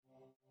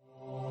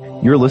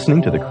You're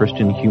listening to the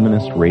Christian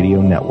Humanist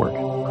Radio Network,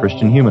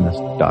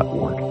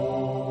 christianhumanist.org.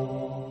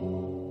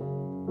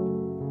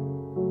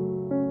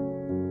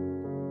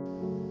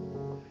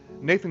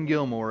 Nathan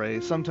Gilmore,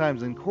 a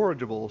sometimes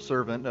incorrigible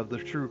servant of the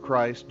true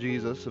Christ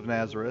Jesus of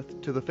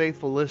Nazareth, to the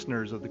faithful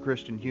listeners of the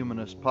Christian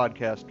Humanist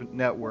Podcast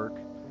Network,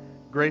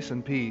 grace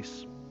and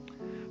peace.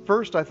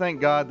 First, I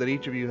thank God that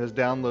each of you has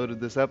downloaded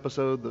this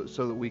episode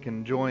so that we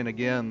can join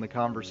again the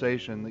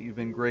conversation that you've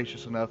been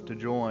gracious enough to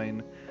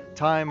join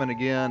time and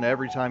again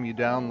every time you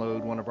download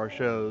one of our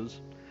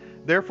shows.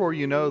 Therefore,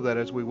 you know that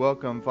as we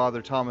welcome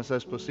Father Thomas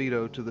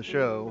Esposito to the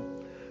show,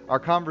 our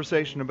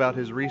conversation about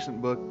his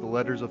recent book, The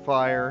Letters of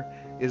Fire,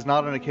 is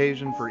not an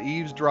occasion for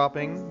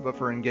eavesdropping, but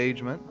for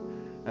engagement,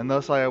 and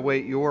thus I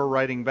await your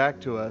writing back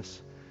to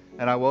us,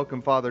 and I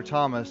welcome Father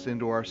Thomas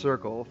into our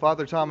circle.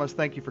 Father Thomas,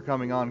 thank you for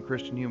coming on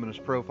Christian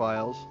Humanist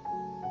Profiles.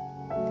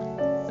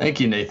 Thank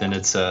you, Nathan.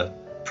 It's a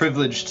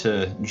privilege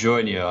to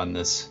join you on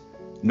this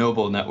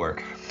noble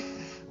network.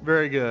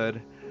 Very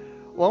good.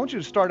 Well, I want you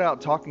to start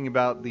out talking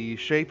about the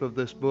shape of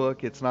this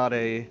book. It's not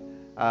a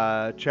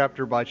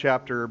chapter by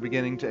chapter,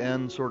 beginning to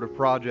end sort of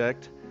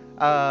project.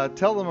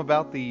 Tell them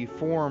about the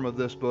form of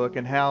this book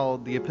and how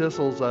the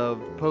epistles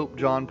of Pope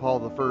John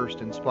Paul I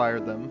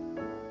inspired them.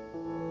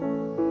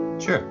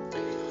 Sure.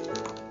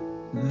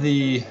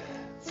 The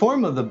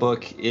form of the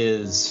book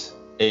is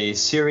a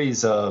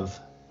series of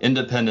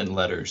independent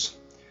letters,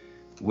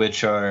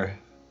 which are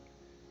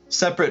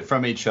separate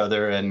from each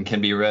other and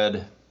can be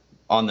read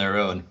on their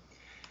own.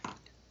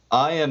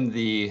 I am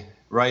the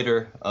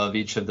writer of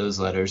each of those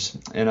letters,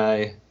 and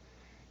I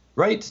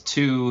write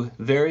to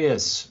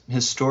various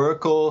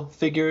historical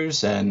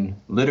figures and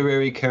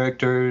literary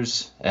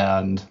characters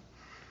and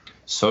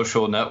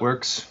social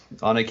networks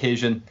on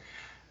occasion.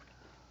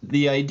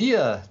 The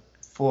idea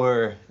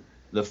for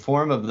the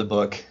form of the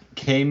book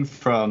came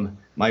from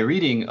my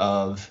reading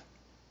of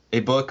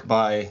a book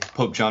by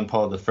Pope John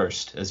Paul I,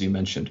 as you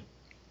mentioned.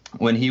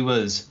 When he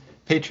was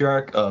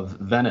Patriarch of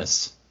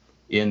Venice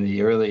in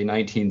the early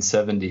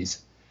 1970s,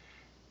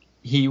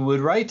 he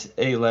would write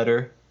a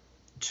letter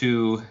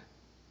to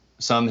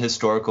some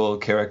historical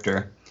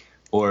character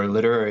or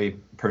literary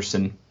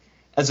person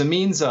as a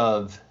means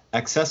of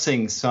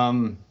accessing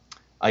some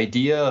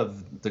idea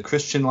of the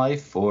Christian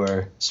life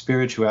or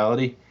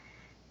spirituality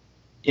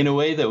in a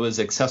way that was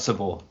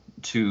accessible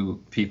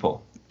to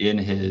people in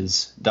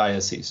his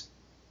diocese.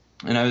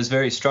 And I was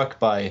very struck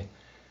by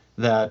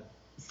that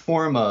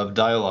form of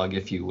dialogue,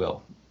 if you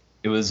will.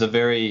 It was a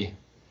very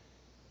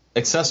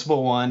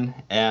accessible one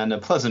and a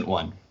pleasant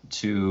one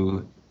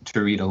to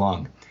read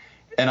along.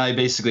 And I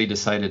basically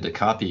decided to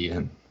copy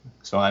him.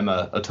 So I'm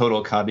a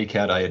total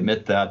copycat. I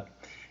admit that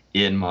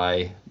in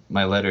my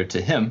letter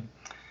to him.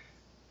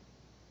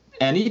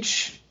 And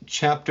each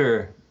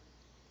chapter,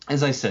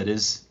 as I said,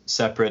 is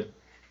separate,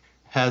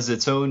 has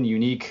its own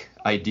unique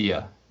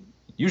idea,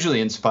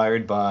 usually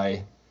inspired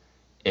by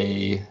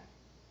a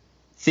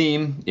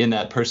theme in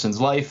that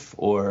person's life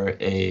or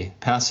a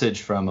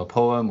passage from a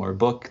poem or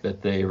book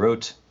that they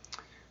wrote.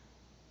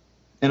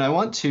 And I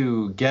want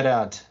to get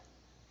at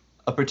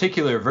a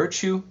particular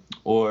virtue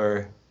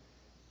or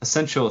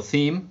essential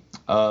theme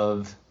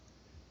of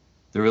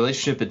the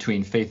relationship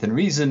between faith and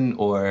reason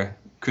or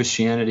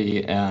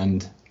Christianity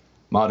and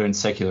modern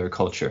secular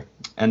culture.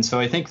 And so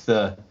I think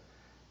the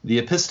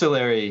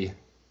epistolary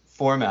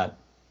format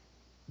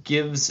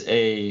gives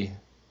a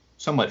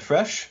somewhat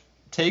fresh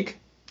take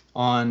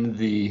on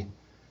the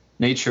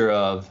nature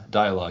of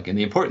dialogue and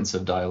the importance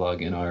of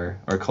dialogue in our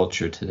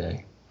culture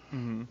today.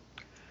 Mm-hmm.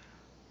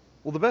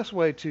 Well, the best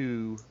way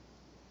to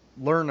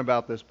learn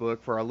about this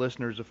book for our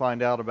listeners to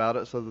find out about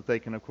it so that they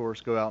can, of course,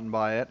 go out and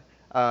buy it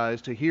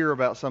is to hear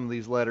about some of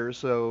these letters.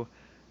 So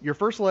your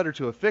first letter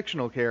to a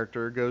fictional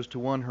character goes to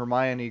one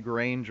Hermione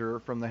Granger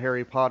from the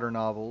Harry Potter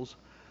novels.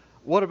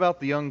 What about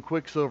the young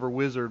Quicksilver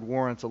wizard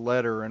warrants a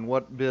letter, and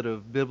what bit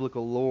of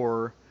biblical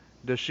lore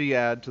does she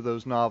add to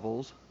those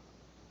novels?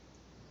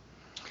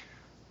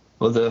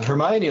 Well, the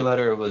Hermione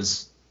letter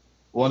was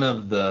one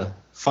of the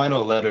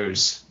final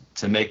letters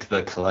to make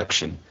the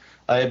collection.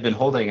 I had been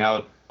holding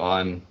out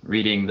on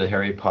reading the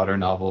Harry Potter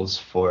novels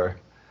for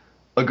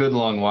a good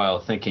long while,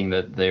 thinking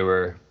that they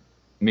were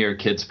mere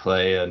kids'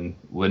 play and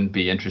wouldn't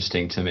be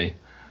interesting to me.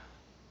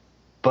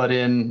 But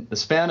in the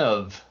span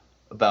of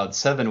about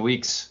 7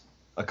 weeks,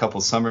 a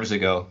couple summers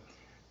ago,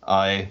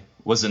 I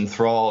was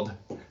enthralled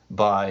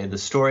by the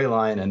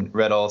storyline and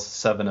read all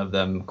 7 of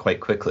them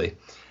quite quickly.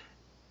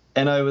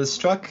 And I was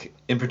struck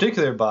in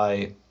particular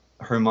by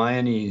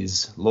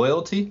Hermione's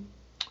loyalty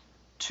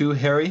to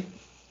Harry.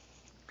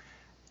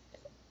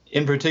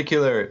 In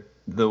particular,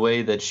 the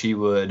way that she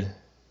would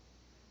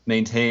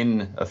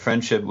maintain a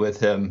friendship with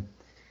him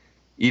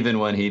even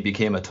when he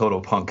became a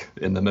total punk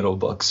in the middle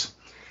books.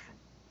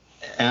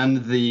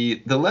 And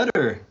the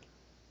letter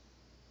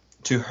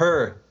to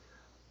her,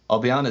 I'll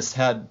be honest,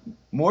 had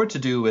more to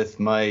do with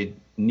my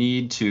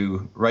need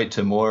to write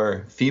to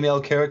more female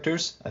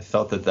characters. I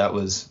felt that that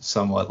was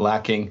somewhat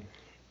lacking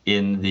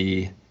in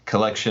the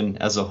collection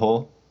as a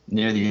whole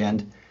near the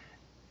end.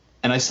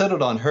 And I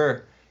settled on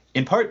her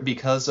in part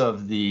because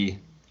of the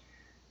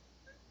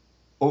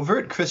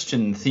overt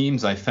Christian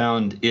themes I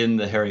found in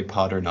the Harry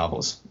Potter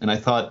novels. And I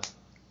thought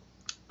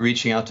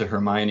reaching out to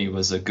Hermione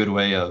was a good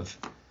way of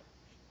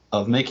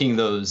making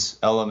those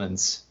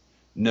elements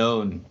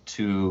known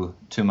to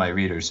my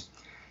readers.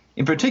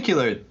 In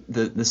particular,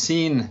 the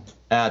scene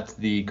at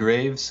the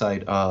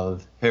gravesite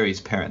of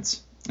Harry's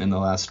parents in the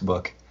last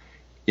book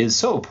is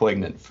so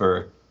poignant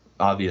for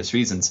obvious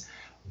reasons.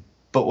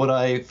 But what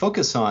I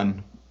focus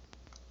on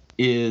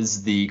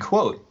is the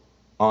quote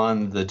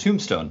on the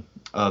tombstone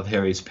of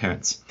Harry's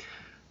parents.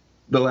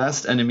 The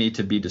last enemy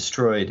to be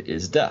destroyed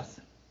is death.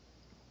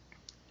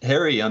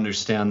 Harry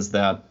understands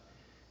that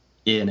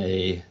in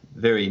a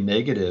very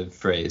negative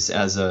phrase,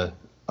 as a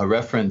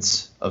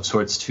reference of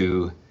sorts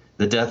to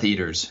the Death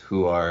Eaters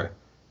who are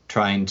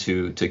trying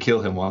to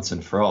kill him once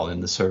and for all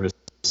in the service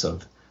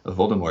of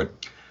Voldemort.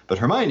 But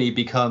Hermione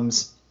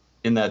becomes,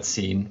 in that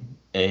scene,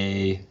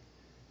 a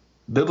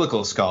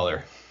biblical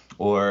scholar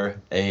or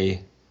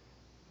a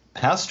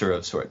pastor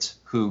of sorts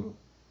who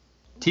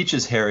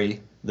teaches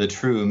Harry the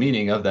true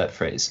meaning of that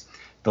phrase.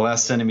 The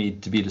last enemy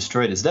to be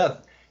destroyed is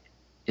death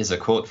is a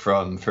quote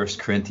from 1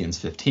 Corinthians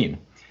 15.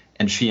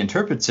 And she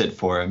interprets it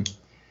for him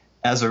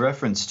as a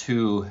reference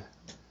to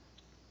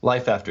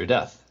life after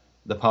death,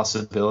 the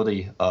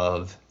possibility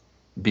of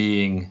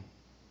being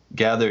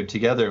gathered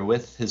together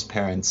with his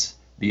parents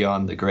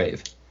beyond the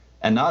grave,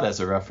 and not as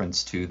a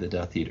reference to the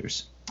Death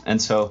Eaters. And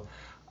so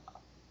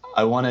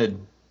I wanted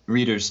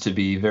readers to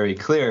be very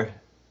clear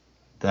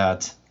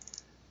that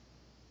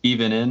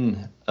even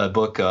in a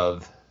book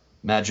of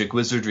magic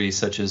wizardry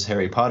such as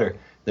Harry Potter,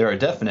 there are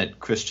definite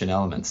Christian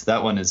elements.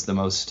 That one is the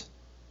most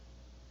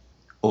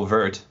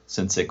overt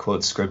since it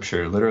quotes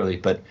scripture literally,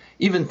 but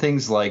even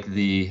things like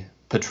the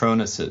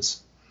patronuses,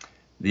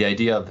 the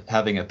idea of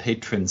having a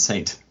patron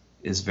saint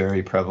is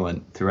very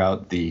prevalent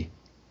throughout the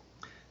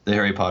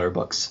Harry Potter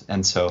books.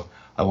 And so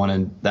I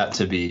wanted that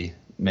to be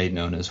made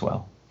known as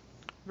well.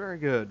 Very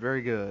good,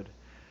 very good.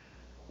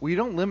 Well, you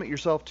don't limit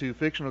yourself to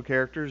fictional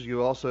characters.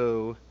 You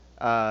also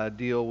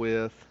deal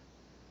with,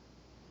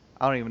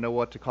 I don't even know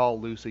what to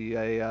call Lucy,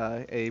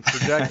 a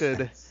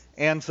projected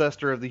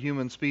ancestor of the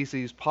human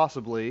species,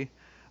 possibly.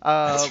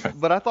 That's right.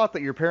 But I thought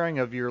that your pairing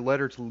of your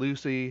letter to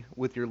Lucy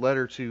with your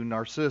letter to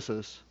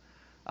Narcissus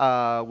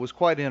was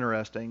quite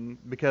interesting,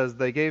 because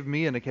they gave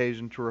me an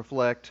occasion to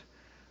reflect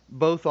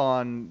both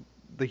on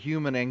the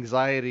human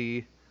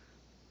anxiety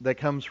that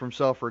comes from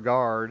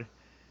self-regard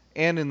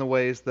and in the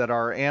ways that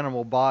our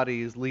animal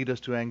bodies lead us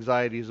to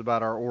anxieties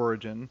about our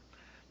origin.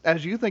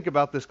 As you think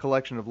about this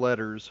collection of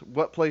letters,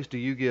 what place do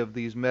you give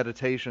these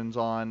meditations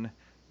on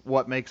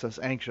what makes us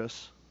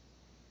anxious?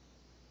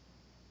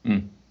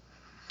 Well,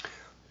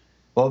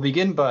 I'll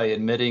begin by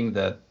admitting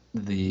that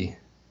the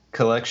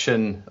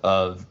collection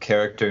of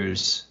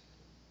characters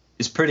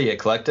is pretty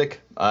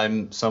eclectic.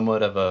 I'm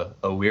somewhat of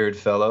a weird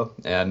fellow,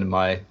 and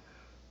my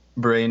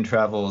brain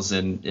travels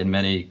in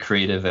many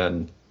creative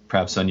and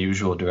perhaps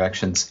unusual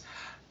directions.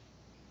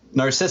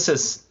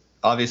 Narcissus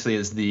obviously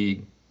is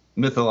the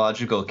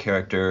mythological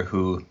character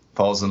who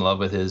falls in love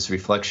with his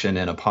reflection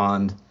in a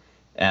pond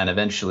and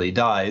eventually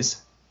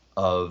dies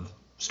of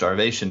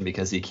starvation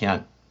because he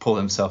can't pull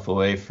himself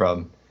away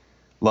from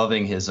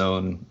loving his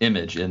own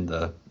image in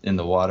the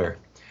water.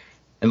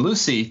 And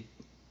Lucy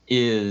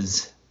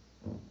is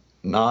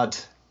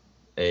not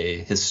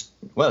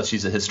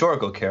she's a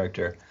historical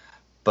character,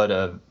 but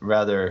a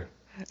rather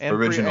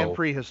original and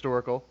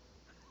prehistorical.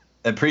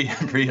 And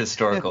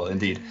prehistorical,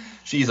 indeed.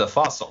 She's a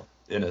fossil,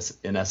 in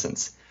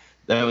essence.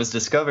 That was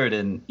discovered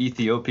in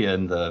Ethiopia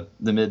in the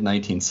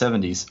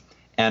mid-1970s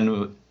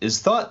and is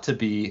thought to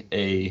be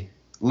a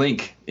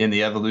link in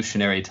the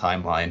evolutionary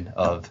timeline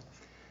of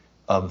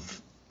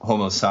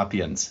Homo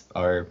sapiens,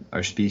 our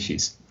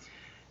species.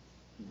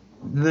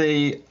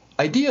 The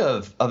idea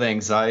of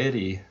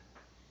anxiety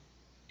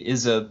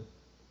is a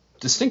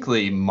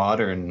distinctly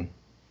modern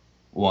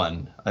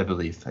one, I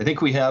believe. I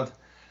think we have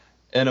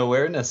an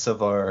awareness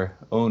of our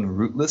own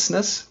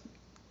rootlessness,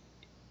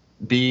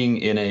 being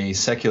in a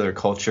secular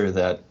culture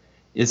that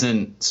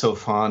isn't so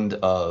fond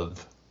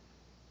of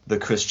the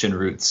Christian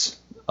roots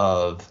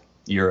of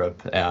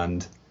Europe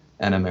and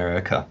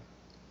America.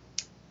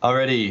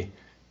 Already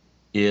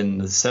in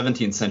the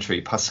 17th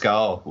century,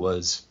 Pascal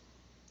was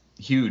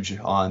huge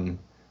on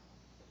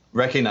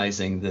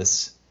recognizing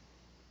this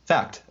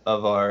fact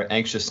of our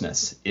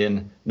anxiousness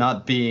in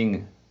not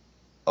being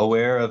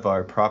aware of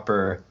our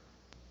proper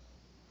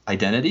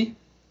identity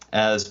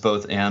as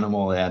both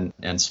animal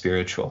and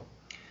spiritual.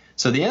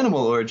 So the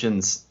animal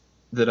origins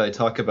that I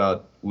talk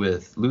about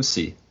with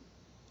Lucy,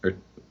 or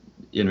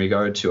in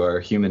regard to our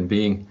human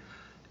being,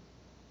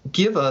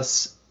 give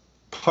us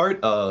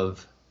part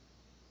of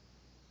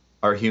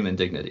our human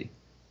dignity,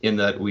 in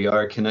that we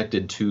are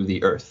connected to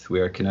the earth,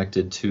 we are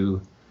connected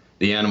to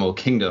the animal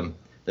kingdom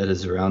that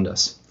is around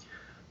us.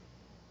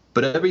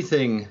 But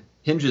everything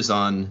hinges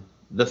on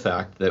the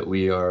fact that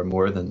we are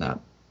more than that.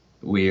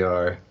 We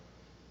are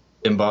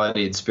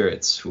embodied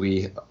spirits.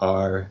 We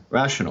are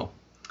rational.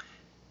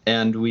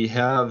 And we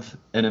have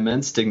an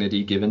immense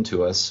dignity given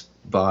to us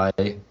by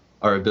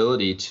our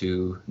ability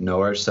to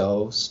know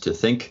ourselves, to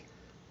think,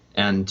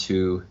 and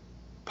to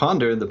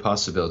ponder the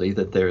possibility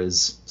that there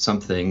is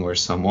something or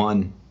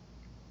someone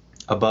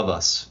above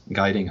us,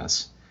 guiding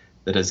us,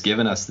 that has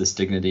given us this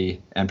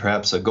dignity and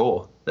perhaps a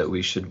goal that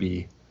we should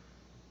be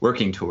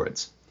working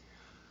towards.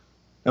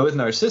 Now, with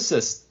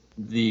Narcissus,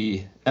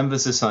 the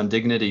emphasis on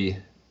dignity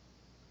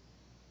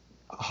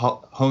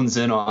hones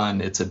in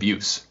on its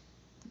abuse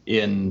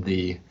in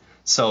the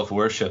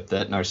self-worship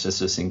that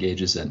Narcissus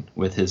engages in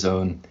with his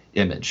own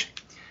image.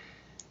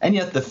 And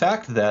yet the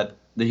fact that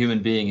the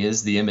human being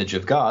is the image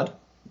of God,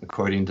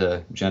 according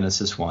to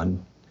Genesis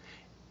 1,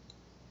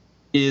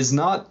 is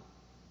not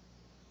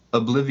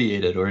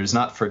obliviated or is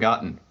not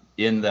forgotten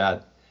in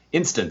that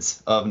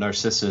instance of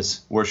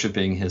Narcissus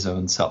worshiping his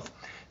own self.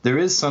 There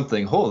is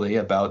something holy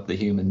about the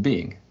human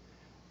being.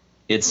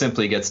 It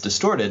simply gets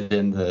distorted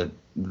in the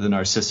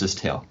Narcissus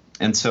tale.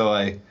 And so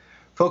I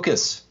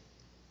focus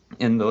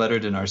in the letter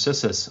to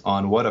Narcissus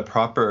on what a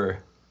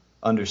proper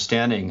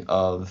understanding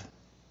of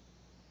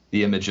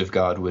the image of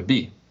God would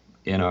be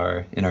in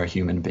our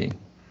human being.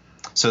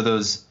 So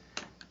those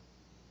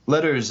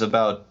letters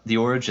about the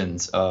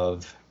origins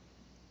of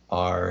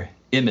our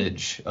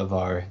image, of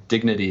our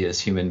dignity as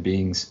human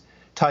beings,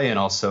 tie in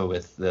also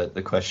with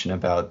the question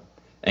about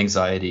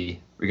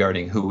anxiety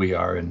regarding who we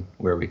are and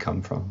where we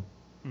come from.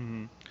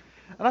 Mm-hmm.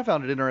 And I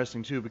found it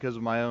interesting, too, because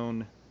of my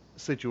own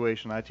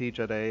situation. I teach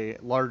at a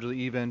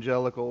largely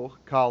evangelical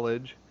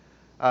college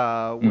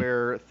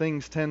where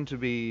things tend to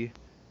be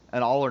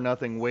an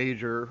all-or-nothing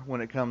wager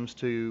when it comes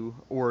to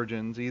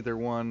origins. Either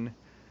one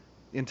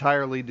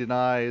entirely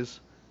denies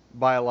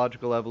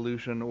biological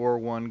evolution, or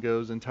one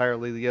goes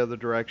entirely the other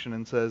direction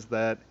and says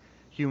that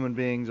human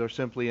beings are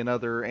simply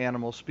another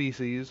animal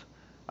species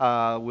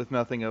with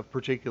nothing of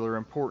particular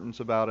importance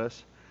about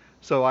us.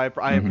 So I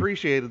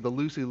appreciated the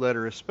Lucy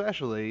letter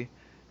especially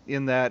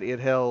in that it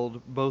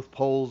held both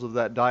poles of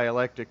that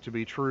dialectic to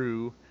be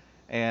true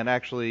and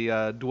actually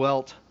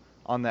dwelt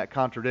on that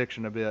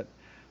contradiction a bit.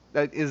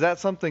 Is that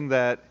something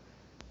that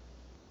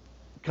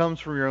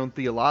comes from your own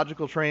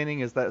theological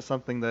training? Is that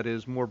something that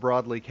is more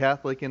broadly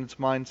Catholic in its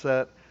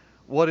mindset?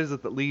 What is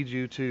it that leads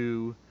you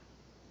to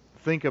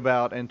think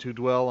about and to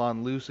dwell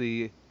on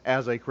Lucy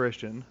as a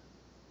Christian?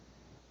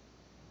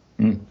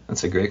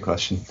 That's a great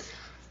question.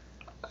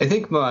 I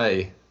think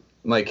my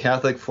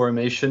Catholic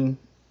formation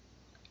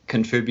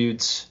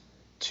contributes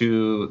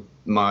to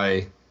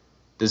my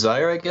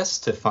desire, I guess,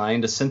 to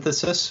find a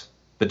synthesis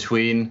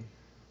between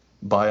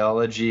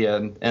biology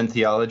and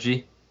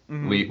theology.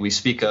 Mm-hmm. We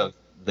speak of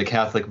the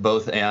Catholic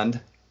both and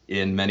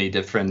in many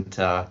different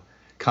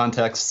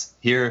contexts.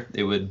 Here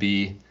it would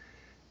be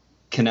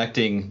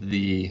connecting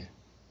the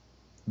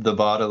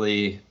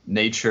bodily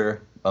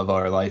nature of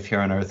our life here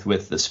on earth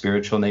with the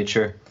spiritual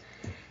nature.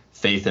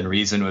 Faith and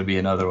reason would be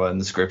another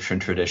one, scripture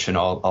and tradition,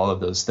 all of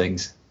those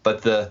things.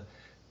 But the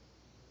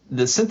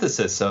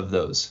synthesis of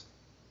those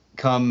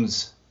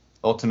comes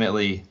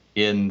ultimately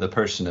in the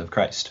person of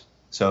Christ.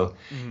 So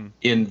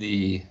in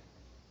the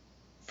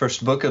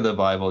first book of the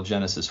Bible,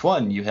 Genesis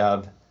 1, you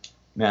have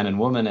man and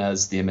woman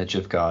as the image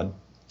of God.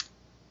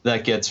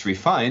 That gets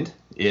refined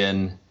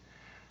in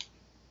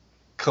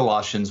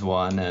Colossians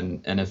 1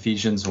 and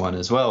Ephesians 1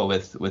 as well,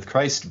 with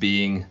Christ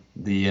being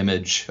the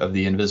image of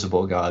the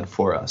invisible God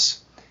for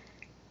us.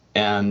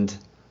 And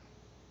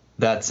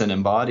that's an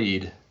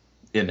embodied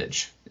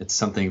image. It's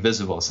something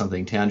visible,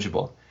 something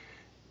tangible.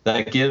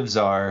 That gives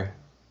our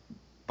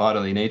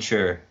bodily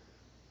nature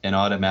an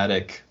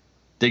automatic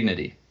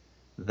dignity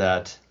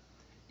that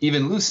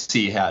even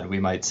Lucy had, we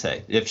might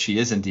say, if she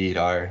is indeed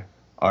our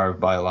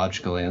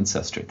biological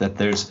ancestor, that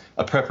there's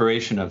a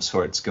preparation of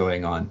sorts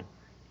going on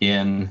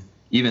in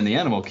even the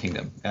animal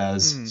kingdom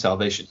as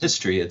salvation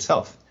history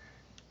itself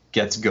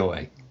gets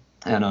going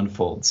and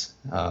unfolds,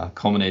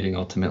 culminating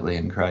ultimately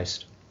in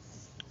Christ.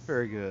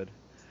 Very good.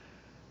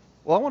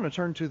 Well, I want to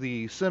turn to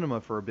the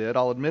cinema for a bit.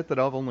 I'll admit that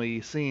I've only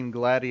seen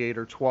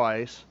Gladiator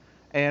twice,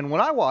 and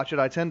when I watch it,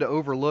 I tend to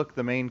overlook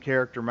the main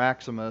character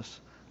Maximus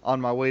on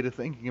my way to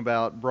thinking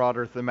about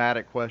broader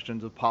thematic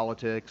questions of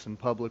politics and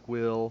public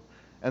will,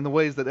 and the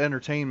ways that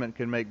entertainment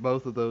can make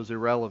both of those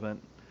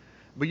irrelevant.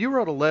 But you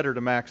wrote a letter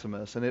to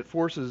Maximus, and it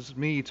forces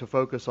me to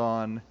focus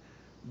on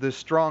this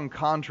strong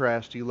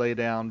contrast you lay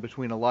down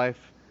between a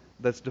life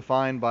that's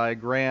defined by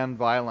grand,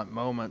 violent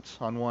moments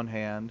on one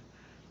hand,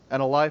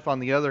 and a life on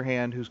the other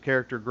hand whose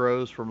character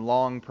grows from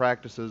long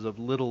practices of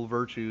little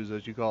virtues,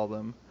 as you call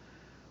them.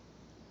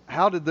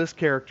 How did this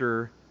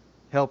character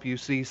help you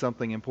see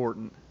something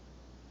important?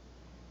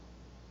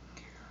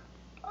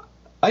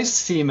 I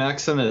see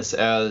Maximus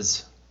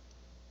as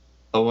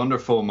a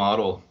wonderful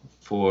model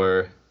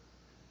for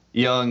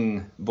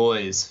young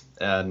boys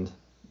and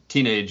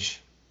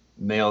teenage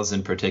males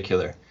in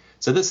particular.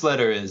 So this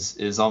letter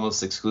is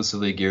almost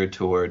exclusively geared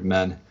toward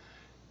men.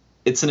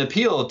 It's an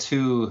appeal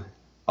to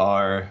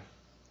our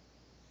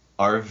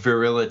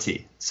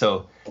virility.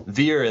 So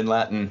vir in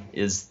Latin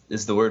is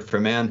the word for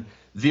man.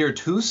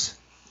 Virtus,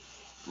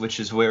 which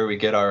is where we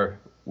get our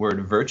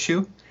word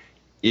virtue,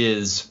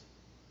 is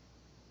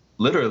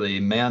literally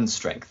man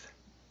strength.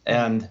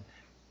 And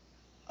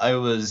I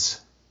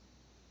was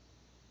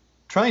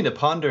trying to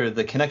ponder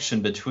the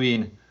connection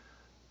between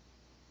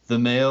the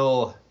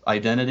male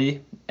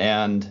identity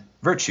and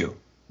virtue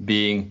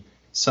being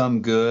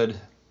some good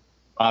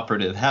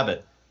operative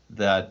habit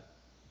that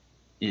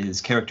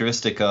is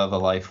characteristic of a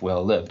life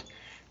well lived.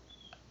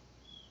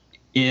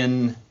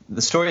 In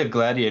the story of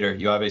Gladiator,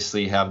 you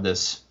obviously have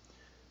this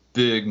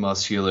big,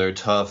 muscular,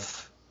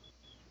 tough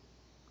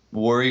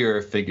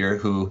warrior figure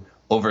who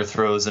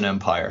overthrows an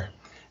empire.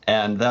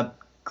 And that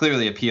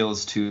clearly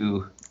appeals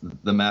to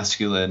the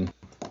masculine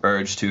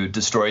urge to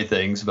destroy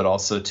things, but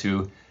also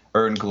to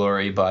earn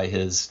glory by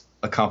his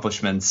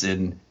accomplishments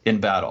in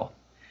battle.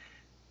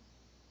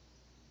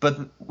 But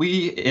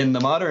we, in the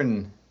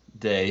modern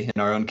day,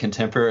 in our own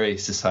contemporary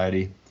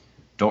society,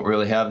 don't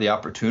really have the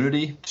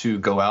opportunity to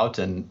go out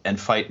and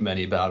fight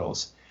many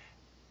battles.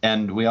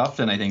 And we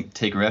often, I think,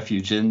 take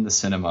refuge in the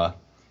cinema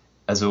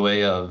as a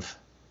way of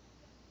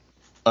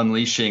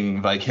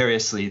unleashing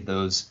vicariously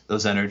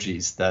those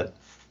energies that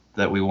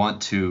we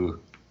want to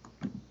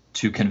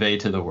convey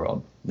to the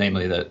world,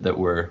 namely that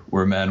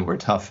we're men, we're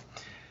tough.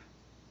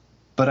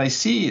 But I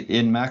see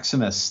in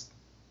Maximus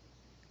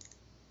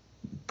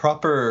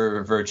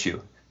proper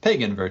virtue,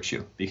 pagan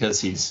virtue,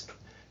 because he's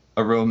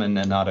a Roman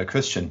and not a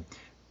Christian.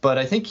 But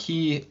I think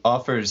he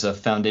offers a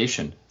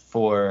foundation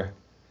for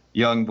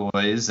young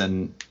boys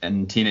and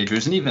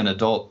teenagers and even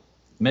adult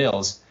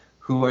males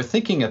who are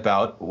thinking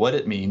about what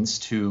it means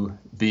to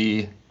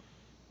be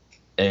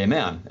a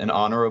man, an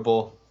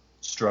honorable,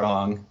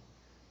 strong,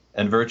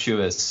 and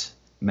virtuous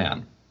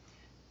man.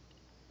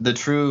 The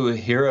true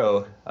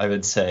hero, I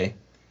would say,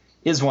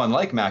 is one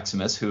like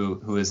Maximus,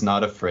 who is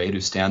not afraid,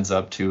 who stands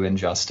up to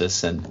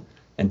injustice and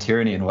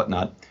tyranny and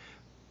whatnot.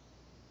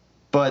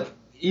 But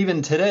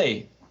even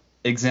today,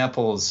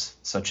 examples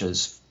such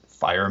as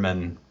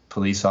firemen,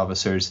 police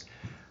officers,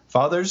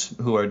 fathers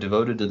who are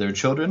devoted to their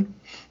children,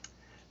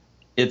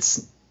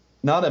 it's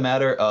not a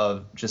matter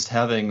of just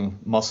having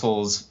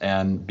muscles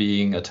and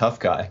being a tough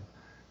guy,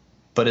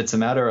 but it's a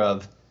matter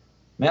of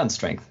man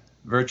strength,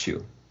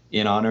 virtue,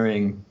 in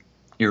honoring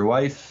your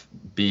wife,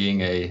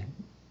 being a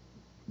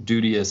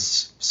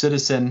duteous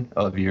citizen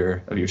of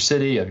your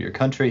city, of your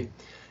country,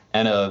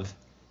 and of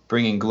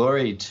bringing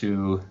glory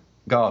to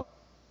God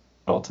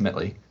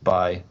ultimately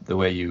by the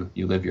way you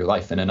live your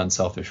life in an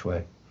unselfish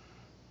way.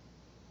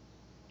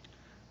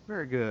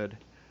 Very good.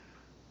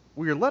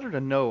 Well, your letter to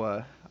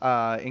Noah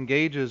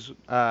engages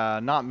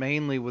not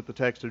mainly with the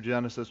text of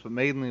Genesis, but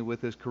mainly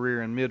with his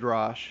career in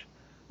Midrash,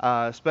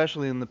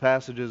 especially in the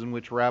passages in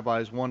which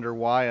rabbis wonder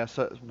why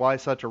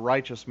such a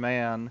righteous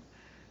man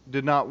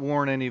did not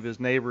warn any of his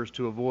neighbors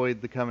to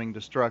avoid the coming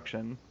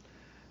destruction.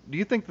 Do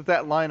you think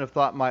that line of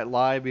thought might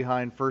lie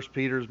behind 1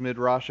 Peter's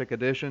Midrashic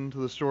addition to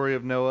the story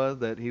of Noah,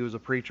 that he was a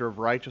preacher of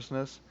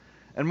righteousness?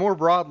 And more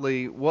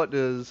broadly, what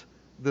does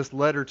this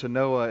letter to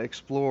Noah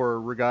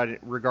explore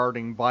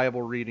regarding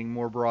Bible reading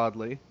more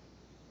broadly?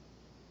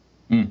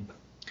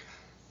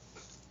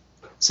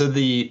 So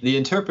the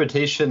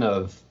interpretation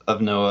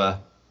of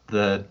Noah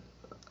that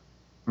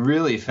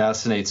really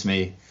fascinates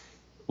me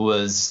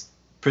was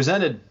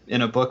presented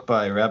in a book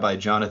by Rabbi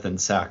Jonathan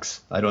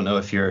Sacks. I don't know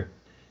if your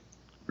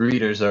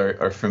readers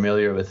are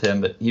familiar with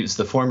him, but he was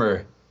the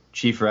former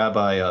chief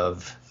rabbi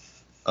of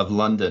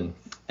London,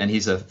 and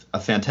he's a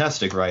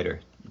fantastic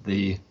writer.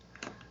 The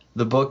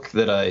book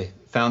that I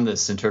found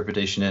this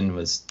interpretation in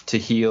was To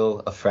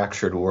Heal a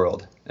Fractured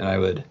World, and I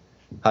would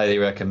highly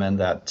recommend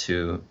that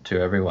to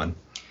everyone.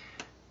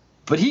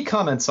 But he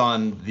comments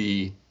on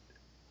the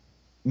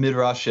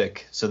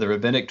Midrashic, so the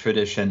rabbinic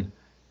tradition,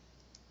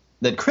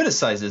 that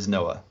criticizes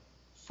Noah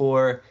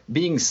for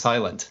being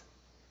silent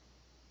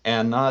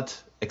and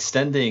not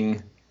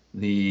extending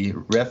the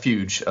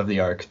refuge of the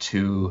ark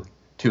to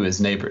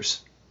his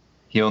neighbors.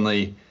 He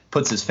only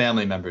puts his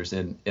family members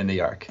in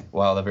the ark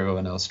while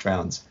everyone else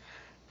drowns.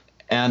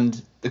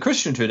 And the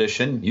Christian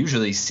tradition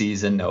usually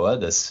sees in Noah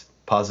this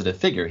positive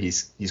figure.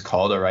 He's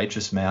called a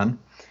righteous man.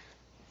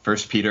 1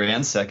 Peter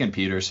and 2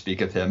 Peter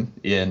speak of him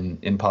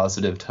in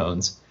positive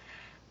tones.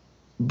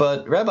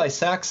 But Rabbi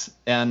Sacks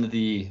and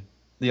the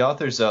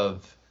authors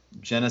of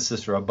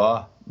Genesis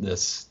Rabbah,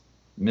 this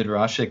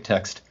Midrashic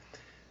text,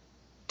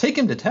 take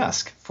him to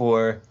task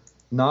for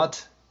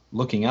not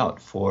looking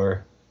out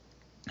for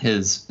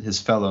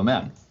his fellow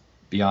man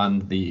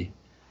beyond the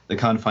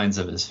confines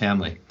of his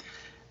family.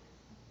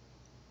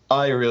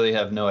 I really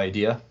have no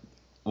idea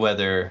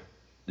whether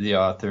the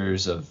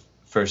authors of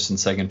 1st and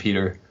 2nd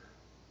Peter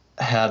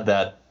had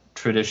that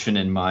tradition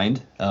in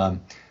mind. I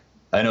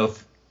know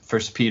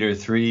 1 Peter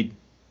 3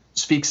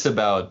 speaks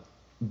about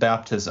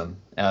baptism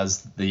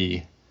as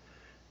the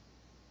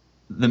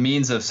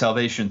means of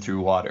salvation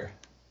through water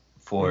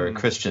for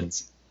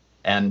Christians,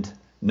 and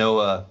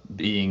Noah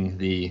being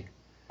the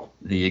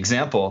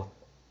example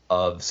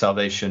of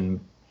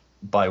salvation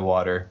by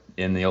water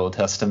in the Old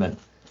Testament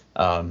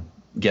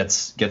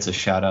gets a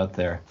shout out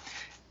there.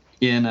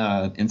 In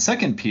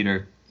 2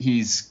 Peter,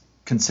 he's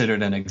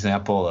considered an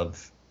example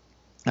of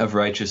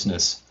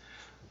righteousness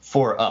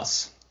for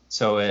us.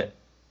 So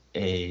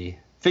a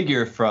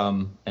figure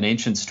from an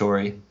ancient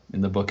story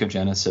in the book of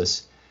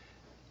Genesis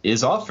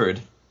is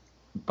offered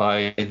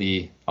by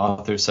the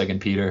author, 2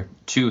 Peter,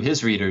 to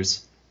his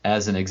readers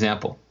as an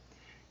example.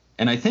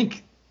 And I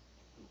think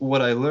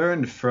what I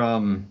learned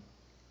from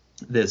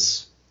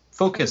this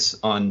focus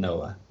on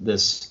Noah,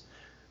 this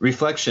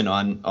reflection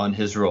on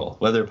his role,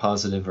 whether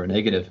positive or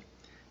negative,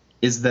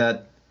 is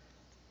that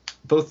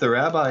both the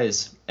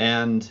rabbis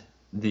and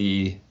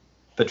the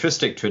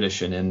patristic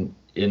tradition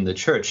in the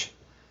church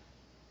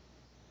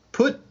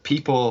put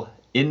people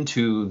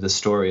into the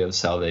story of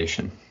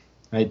salvation.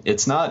 Right?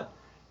 It's not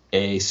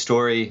a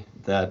story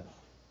that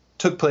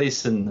took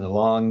place in the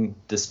long,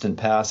 distant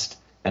past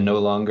and no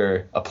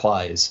longer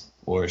applies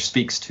or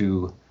speaks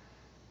to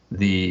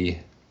the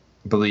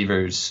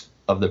believers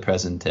of the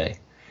present day.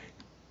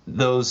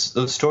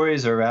 Those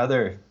stories are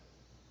rather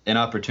an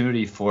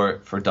opportunity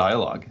for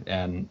dialogue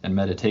and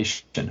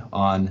meditation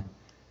on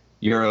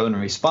your own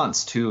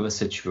response to a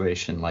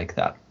situation like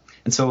that.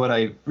 And so what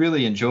I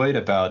really enjoyed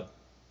about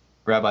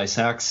Rabbi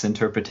Sacks'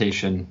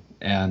 interpretation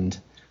and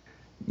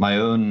my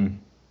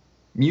own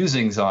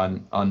musings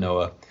on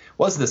Noah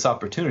was this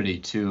opportunity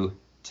to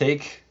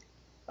take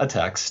a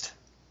text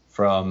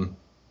from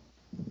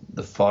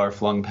the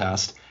far-flung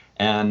past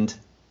and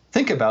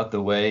think about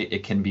the way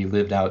it can be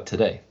lived out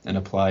today and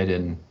applied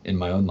in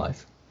my own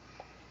life.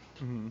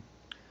 Mm-hmm.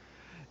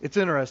 It's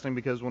interesting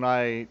because when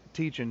I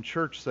teach in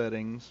church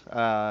settings,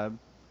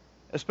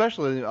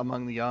 especially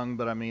among the young,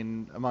 but I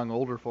mean among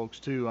older folks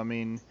too, I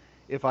mean,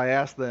 if I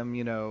ask them,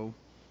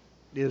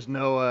 is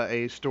Noah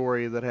a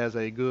story that has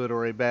a good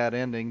or a bad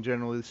ending,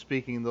 generally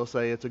speaking, they'll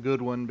say it's a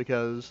good one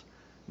because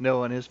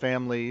Noah and his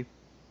family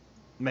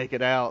make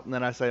it out. And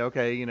then I say,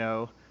 okay,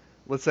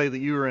 let's say that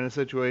you were in a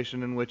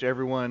situation in which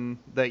everyone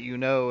that you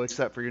know,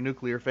 except for your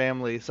nuclear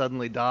family,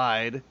 suddenly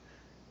died.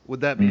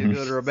 Would that be a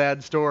good or a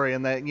bad story?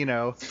 And that,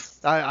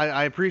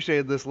 I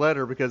appreciated this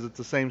letter because it's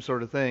the same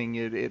sort of thing.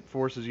 It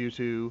forces you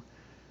to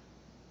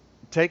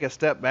take a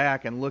step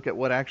back and look at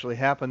what actually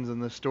happens in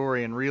this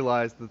story and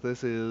realize that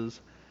this is,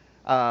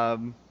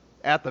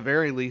 at the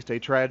very least, a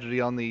tragedy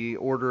on the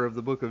order of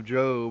the book of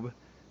Job,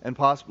 and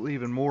possibly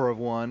even more of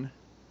one.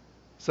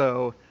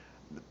 So,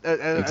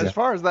 exactly. As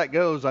far as that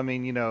goes, I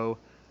mean, in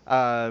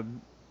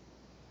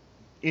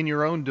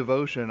your own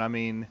devotion, I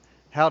mean,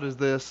 how does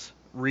this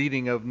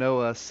reading of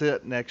Noah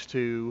sit next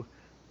to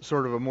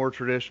sort of a more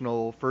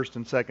traditional 1st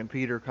and 2nd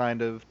Peter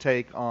kind of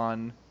take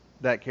on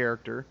that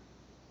character?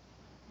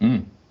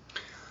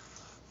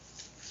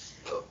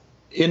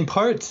 In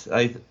part,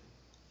 I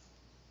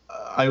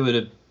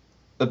would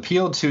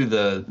appeal to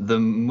the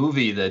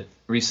movie that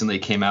recently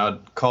came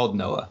out called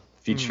Noah,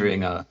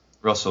 featuring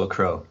Russell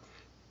Crowe.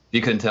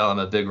 You couldn't tell I'm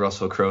a big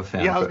Russell Crowe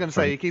fan. Yeah, I was going to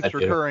say, he keeps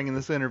recurring in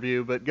this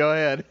interview, but go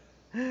ahead.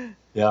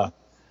 Yeah.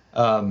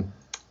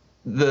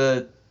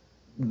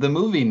 The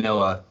movie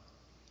Noah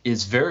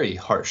is very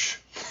harsh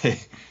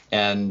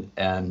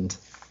and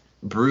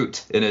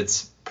brute in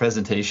its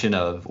presentation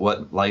of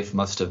what life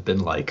must have been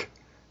like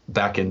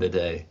back in the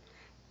day.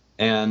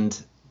 And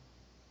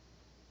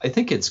I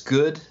think it's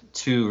good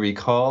to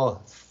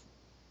recall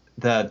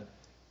that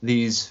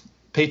these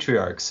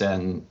patriarchs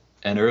and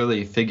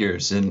early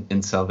figures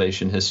in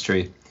salvation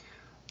history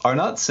are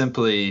not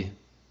simply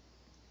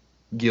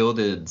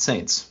gilded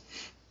saints.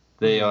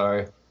 They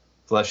are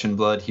flesh and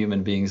blood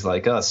human beings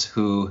like us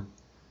who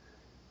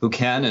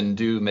can and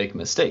do make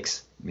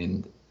mistakes. I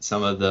mean,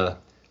 some of the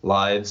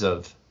lives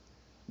of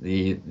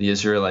the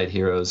Israelite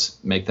heroes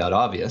make that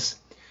obvious.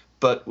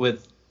 But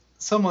with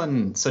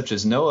someone such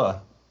as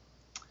Noah,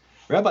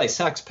 Rabbi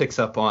Sacks picks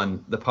up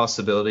on the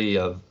possibility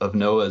of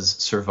Noah's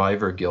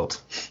survivor guilt,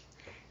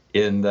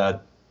 in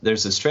that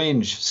there's a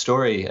strange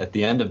story at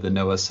the end of the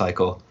Noah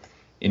cycle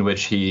in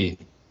which he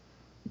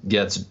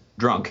gets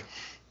drunk.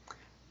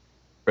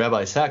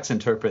 Rabbi Sacks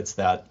interprets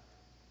that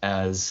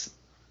as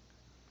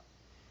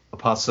a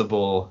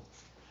possible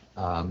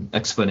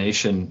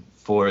explanation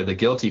for the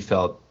guilt he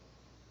felt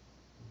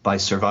by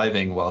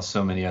surviving while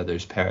so many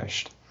others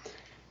perished.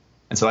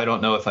 And so I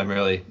don't know if I'm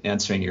really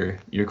answering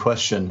your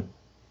question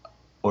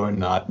or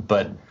not,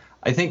 but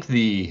I think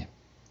the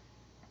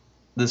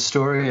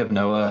story of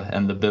Noah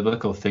and the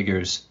biblical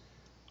figures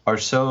are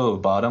so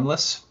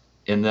bottomless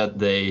in that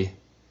they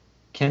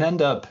can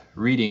end up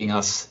reading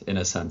us in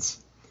a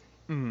sense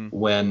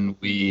when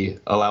we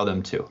allow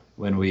them to,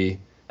 when we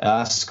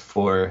ask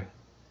for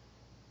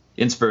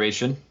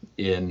inspiration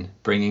in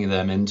bringing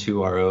them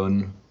into our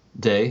own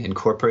day,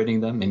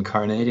 incorporating them,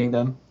 incarnating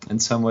them in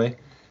some way.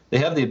 They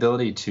have the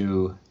ability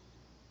to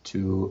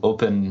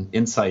open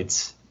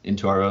insights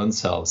into our own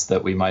selves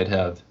that we might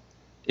have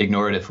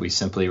ignored if we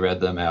simply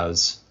read them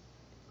as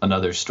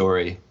another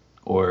story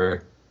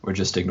or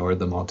just ignored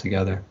them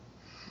altogether.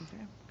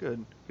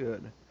 Okay,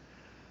 good.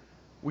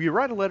 Well, you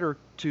write a letter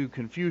to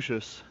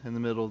Confucius in the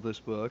middle of this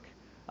book,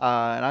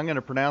 and I'm going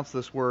to pronounce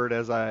this word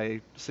as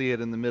I see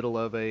it in the middle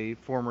of a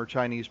former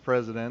Chinese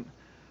president,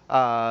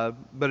 but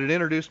it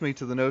introduced me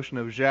to the notion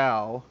of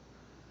Zhao,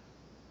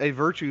 a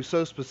virtue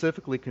so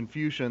specifically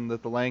Confucian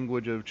that the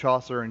language of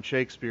Chaucer and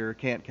Shakespeare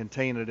can't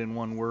contain it in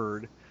one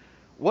word.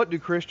 what do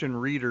Christian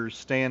readers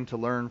stand to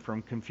learn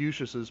from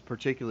Confucius's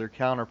particular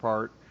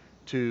counterpart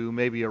to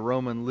maybe a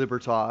Roman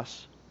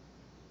libertas?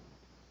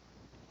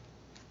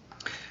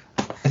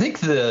 I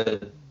think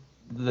the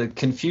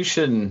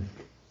Confucian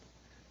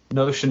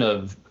notion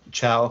of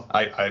Chow,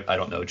 I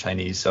don't know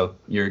Chinese, so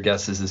your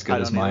guess is as good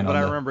as mine. But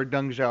I remember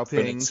Deng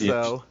Xiaoping,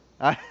 so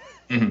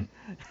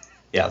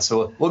yeah.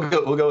 So we'll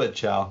go with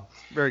Chow.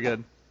 Very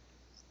good.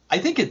 I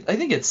think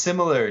it's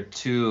similar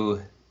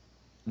to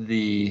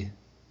the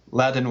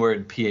Latin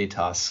word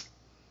pietas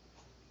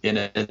in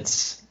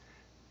its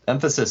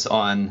emphasis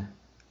on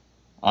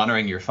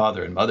honoring your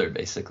father and mother,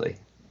 basically.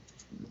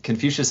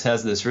 Confucius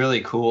has this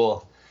really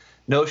cool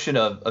notion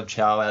of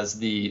Chow as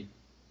the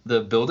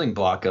building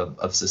block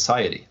of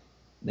society.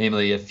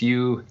 Namely, if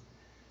you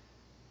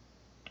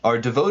are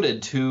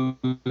devoted to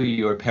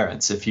your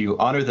parents, if you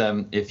honor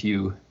them, if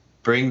you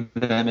bring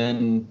them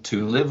in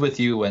to live with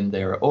you when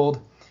they're old,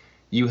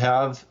 you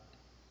have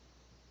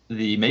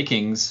the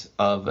makings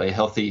of a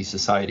healthy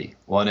society,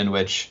 one in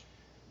which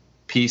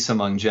peace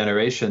among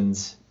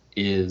generations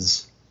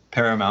is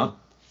paramount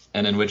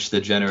and in which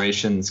the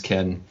generations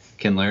can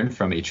learn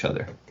from each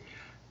other.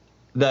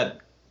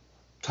 That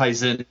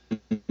ties in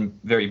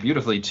very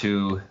beautifully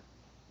to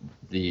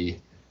the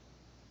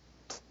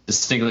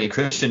distinctly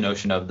Christian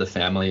notion of the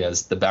family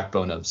as the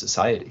backbone of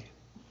society,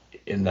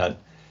 in that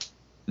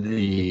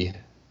the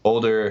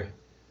older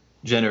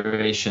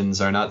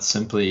generations are not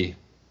simply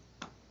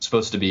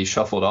supposed to be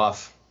shuffled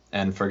off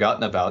and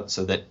forgotten about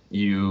so that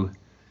you,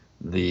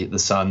 the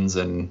sons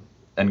and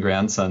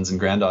grandsons and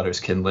granddaughters,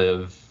 can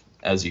live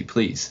as you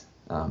please.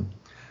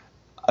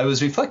 I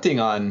was reflecting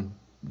on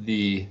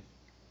the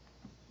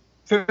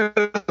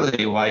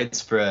fairly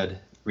widespread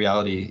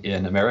reality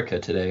in America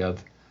today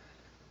of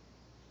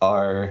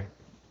our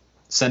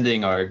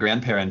sending our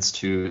grandparents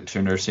to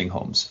nursing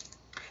homes,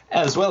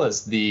 as well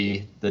as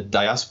the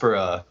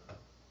diaspora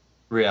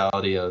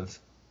reality of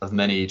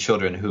many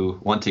children who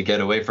want to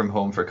get away from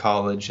home for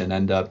college and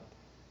end up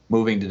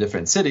moving to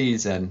different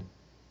cities and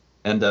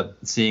end up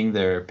seeing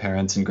their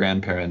parents and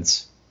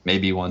grandparents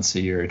maybe once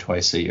a year or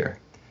twice a year.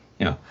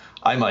 You know,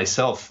 I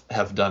myself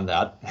have done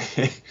that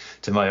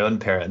to my own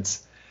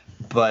parents,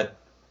 but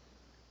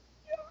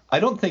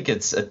I don't think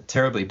it's a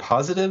terribly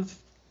positive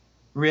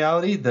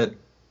reality that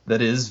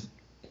is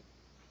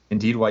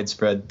indeed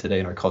widespread today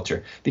in our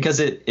culture, because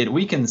it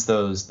weakens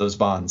those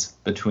bonds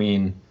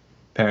between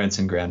parents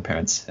and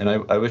grandparents. And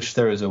I wish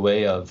there was a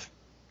way of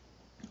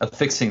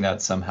fixing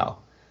that somehow,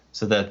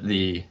 so that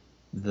the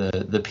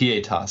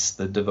pietas,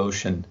 the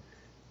devotion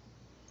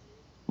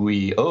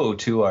we owe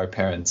to our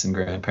parents and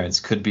grandparents,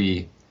 could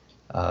be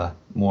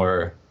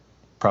more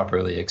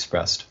properly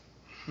expressed.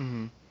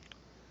 Mm-hmm.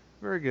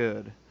 Very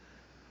good.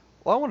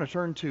 Well, I want to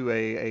turn to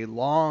a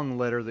long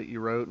letter that you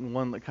wrote, and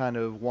one that kind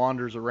of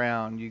wanders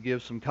around. You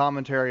give some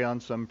commentary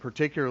on some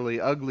particularly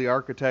ugly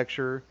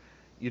architecture.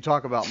 You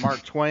talk about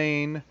Mark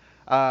Twain.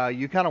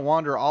 You kind of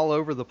wander all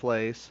over the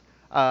place.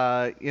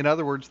 In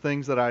other words,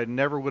 things that I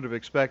never would have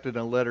expected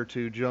in a letter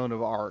to Joan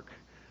of Arc.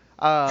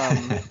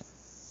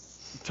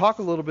 Talk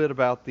a little bit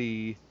about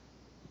the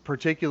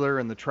particular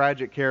and the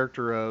tragic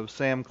character of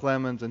Sam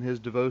Clemens and his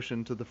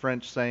devotion to the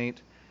French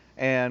saint.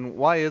 And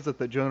why is it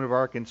that Joan of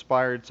Arc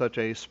inspired such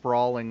a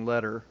sprawling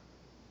letter?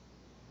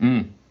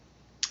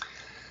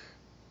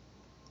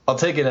 I'll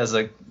take it as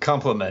a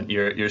compliment,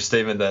 your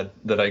statement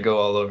that I go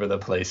all over the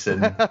place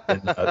in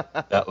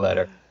that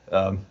letter.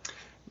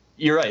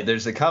 You're right.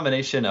 There's a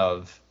combination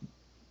of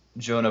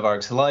Joan of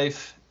Arc's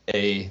life,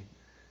 a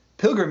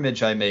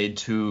pilgrimage I made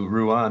to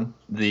Rouen,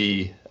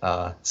 the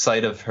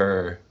site of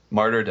her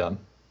martyrdom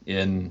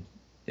in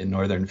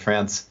northern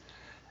France,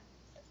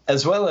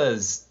 as well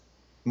as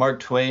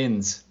Mark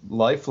Twain's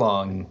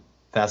lifelong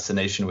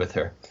fascination with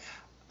her.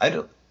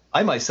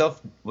 I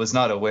myself was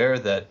not aware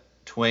that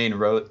Twain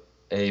wrote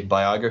a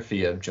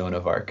biography of Joan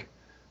of Arc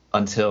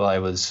until I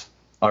was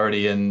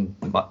already in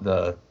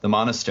the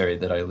monastery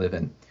that I live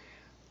in.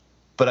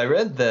 But I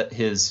read that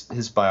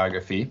his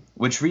biography,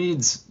 which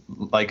reads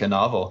like a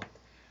novel,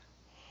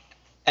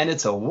 and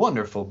it's a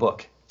wonderful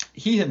book.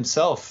 He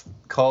himself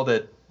called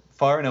it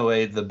far and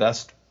away the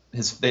best,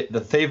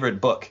 the favorite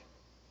book,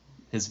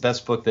 his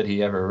best book that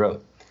he ever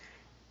wrote,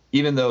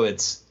 even though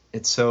it's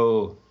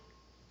so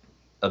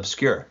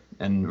obscure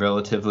and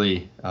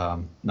relatively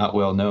not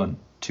well known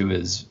to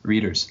his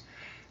readers.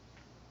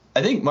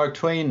 I think Mark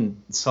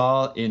Twain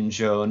saw in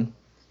Joan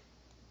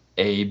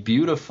a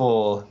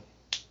beautiful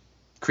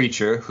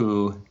creature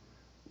who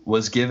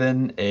was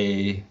given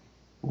a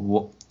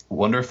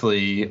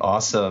wonderfully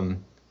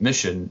awesome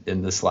mission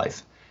in this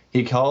life.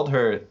 He called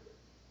her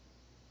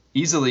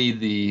easily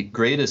the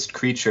greatest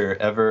creature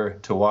ever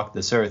to walk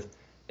this earth,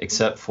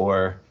 except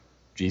for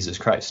Jesus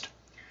Christ.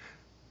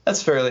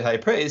 That's fairly high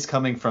praise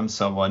coming from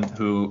someone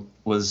who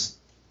was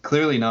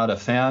clearly not a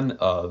fan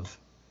of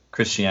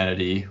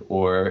Christianity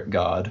or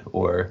God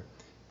or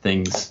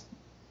things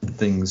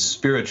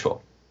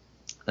spiritual,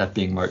 that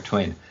being Mark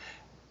Twain.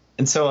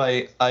 And so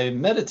I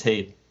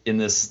meditate in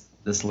this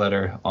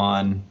letter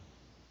on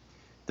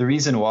the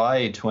reason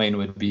why Twain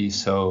would be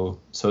so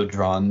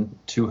drawn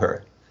to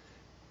her.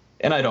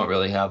 And I don't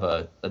really have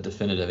a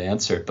definitive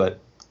answer, but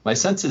my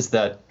sense is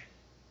that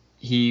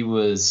he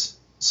was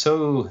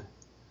so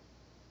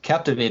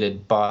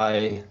captivated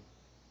by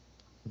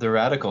the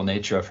radical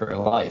nature of her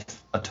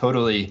life, a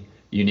totally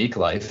unique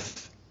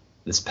life,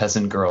 this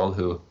peasant girl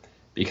who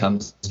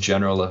becomes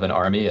general of an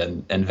army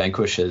and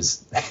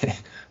vanquishes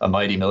a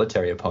mighty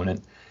military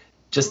opponent,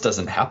 just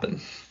doesn't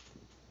happen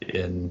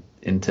in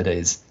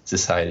today's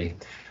society.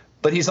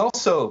 But he's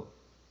also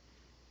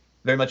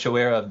very much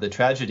aware of the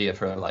tragedy of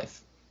her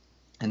life,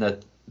 and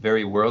that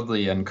very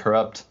worldly and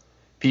corrupt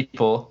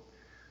people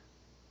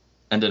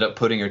ended up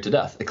putting her to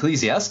death.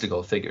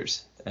 Ecclesiastical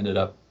figures ended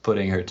up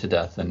putting her to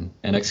death and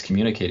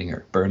excommunicating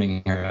her,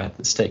 burning her at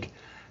the stake.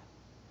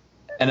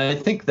 And I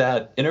think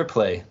that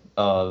interplay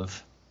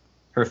of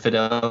her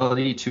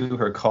fidelity to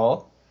her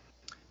call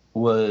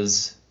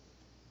was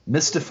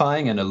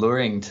mystifying and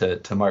alluring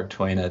to Mark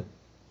Twain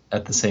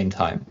at the same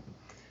time.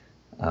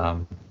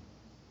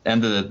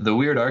 And the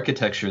weird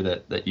architecture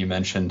that you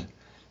mentioned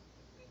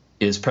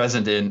is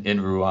present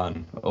in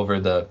Rouen, over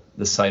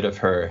the site of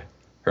her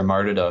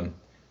martyrdom.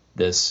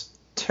 This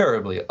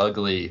terribly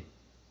ugly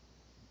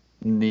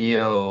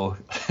neo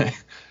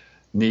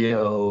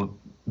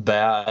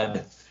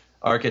bad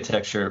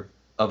architecture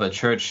of a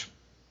church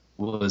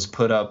was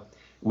put up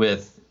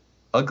with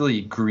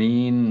ugly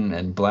green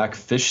and black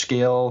fish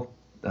scale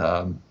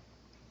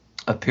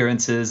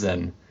appearances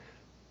and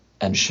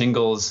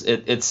shingles.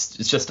 It's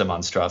just a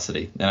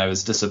monstrosity, and I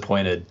was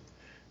disappointed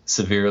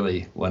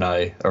severely when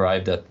I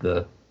arrived at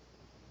the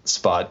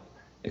spot,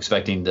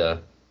 expecting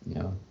to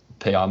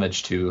pay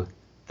homage to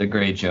the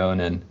great Joan,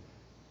 and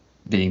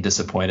being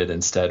disappointed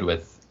instead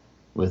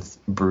with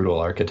brutal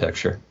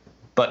architecture.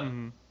 But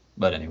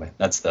anyway,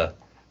 that's the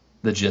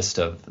gist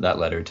of that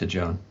letter to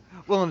Joan.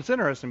 Well, and it's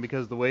interesting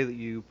because the way that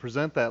you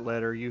present that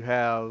letter, you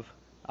have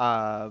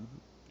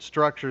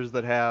structures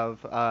that have,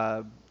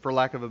 for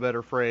lack of a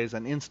better phrase,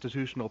 an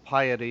institutional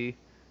piety,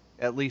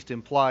 at least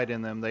implied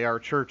in them. They are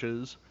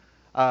churches,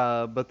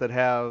 but that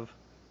have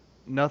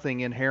nothing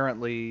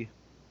inherently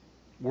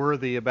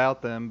worthy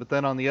about them. But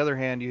then on the other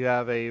hand, you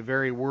have a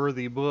very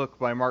worthy book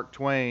by Mark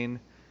Twain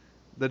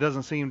that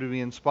doesn't seem to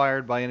be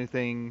inspired by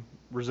anything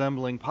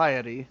resembling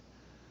piety.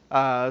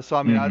 So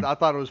I mean, I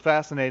thought it was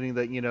fascinating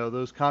that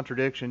those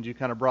contradictions, you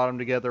kind of brought them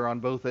together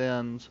on both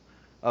ends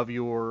of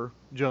your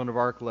Joan of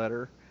Arc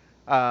letter.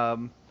 I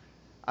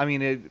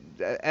mean,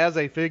 as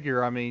a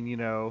figure, I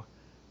mean,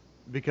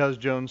 because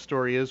Joan's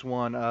story is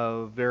one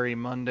of very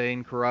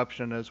mundane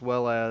corruption as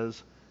well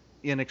as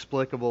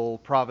inexplicable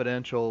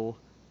providential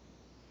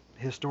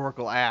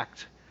historical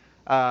act.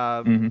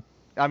 I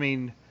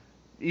mean,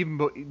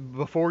 even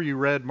before you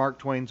read Mark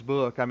Twain's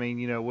book, I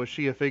mean, was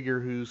she a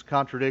figure whose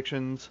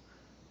contradictions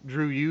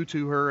drew you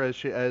to her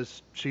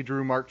as she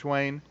drew Mark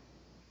Twain?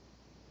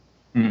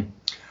 I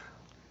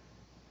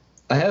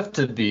have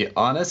to be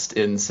honest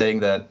in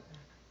saying that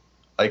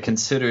I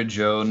consider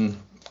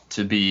Joan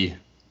to be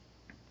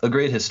a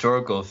great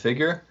historical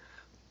figure,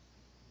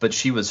 but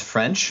she was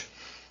French,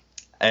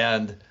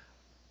 and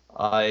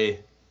I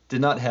did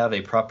not have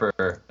a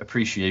proper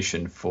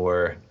appreciation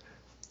for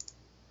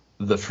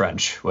the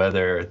French,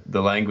 whether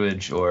the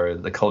language or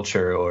the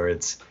culture or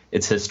its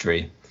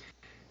history,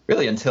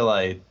 really until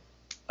I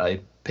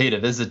paid a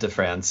visit to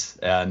France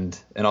and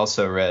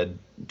also read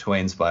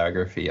Twain's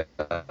biography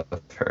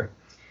of her.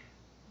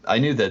 I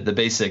knew that the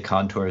basic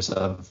contours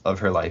of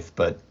her life,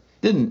 but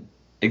didn't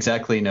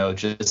exactly know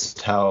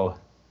just how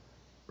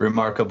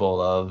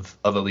remarkable of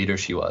a leader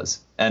she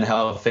was and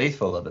how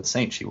faithful of a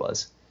saint she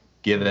was,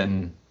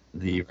 given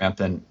the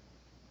rampant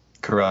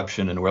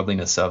corruption and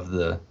worldliness of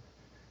the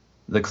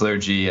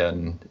clergy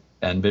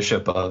and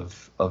bishop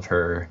of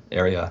her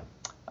area.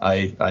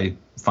 I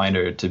find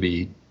her to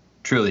be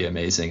truly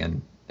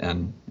amazing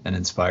and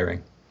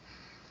inspiring.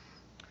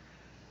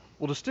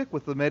 Well, to stick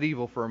with the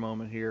medieval for a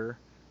moment here,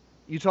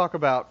 you talk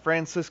about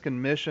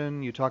Franciscan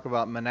mission, you talk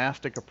about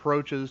monastic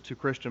approaches to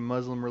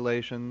Christian-Muslim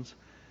relations,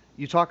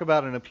 you talk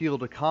about an appeal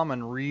to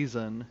common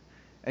reason,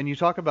 and you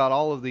talk about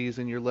all of these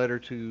in your letter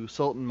to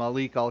Sultan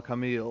Malik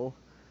al-Kamil.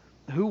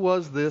 Who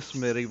was this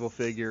medieval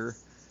figure,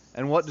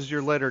 and what does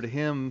your letter to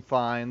him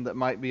find that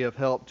might be of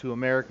help to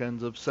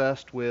Americans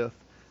obsessed with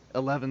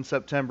 11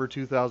 September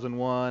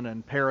 2001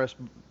 and Paris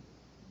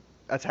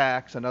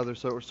attacks and other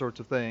sorts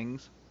of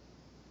things?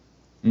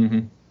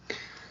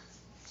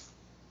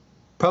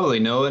 Probably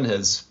no one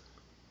has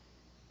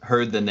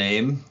heard the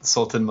name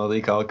Sultan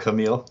Malik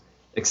al-Kamil,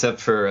 except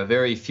for a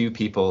very few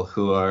people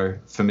who are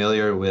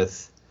familiar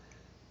with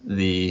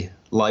the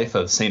life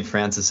of St.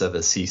 Francis of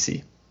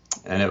Assisi.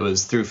 And it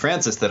was through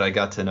Francis that I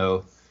got to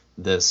know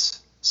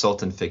this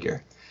Sultan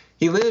figure.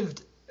 He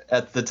lived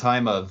at the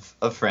time of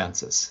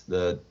Francis,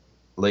 the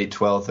late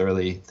 12th,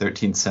 early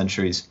 13th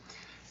centuries.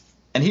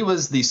 And he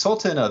was the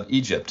Sultan of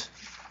Egypt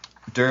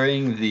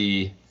during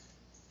the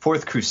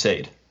Fourth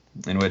Crusade,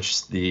 in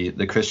which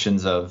the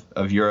Christians of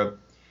Europe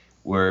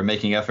were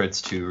making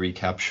efforts to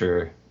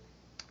recapture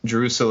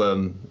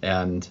Jerusalem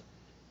and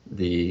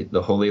the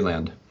Holy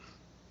Land.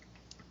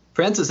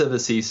 Francis of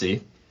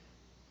Assisi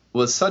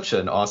was such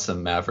an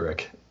awesome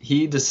maverick.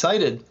 He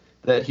decided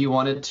that he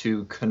wanted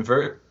to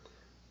convert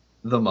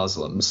the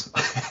Muslims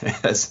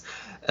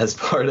as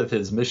part of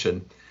his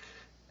mission.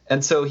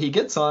 And so he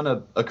gets on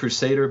a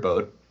crusader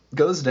boat,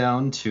 goes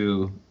down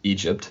to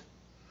Egypt,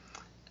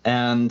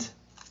 and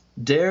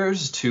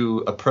dares to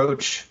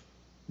approach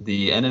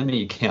the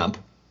enemy camp,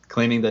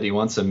 claiming that he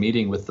wants a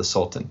meeting with the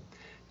Sultan.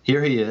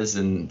 Here he is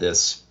in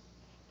this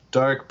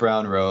dark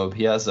brown robe.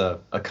 He has a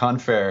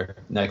confrere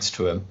next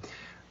to him,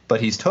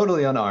 but he's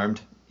totally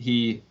unarmed.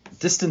 He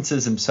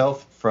distances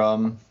himself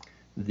from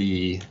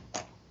the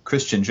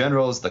Christian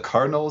generals, the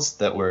cardinals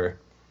that were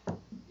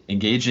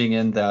engaging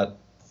in that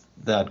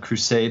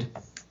crusade,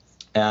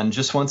 and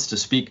just wants to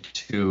speak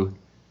to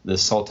the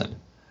Sultan.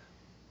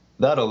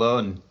 That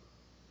alone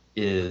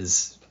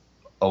is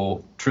a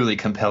truly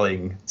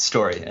compelling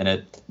story, and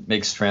it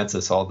makes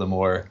Francis all the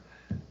more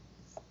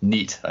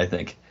neat, I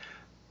think.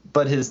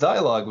 But his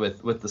dialogue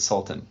with the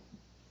Sultan,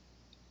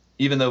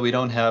 even though we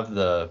don't have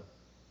the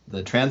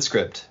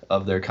transcript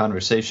of their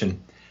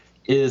conversation,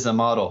 is a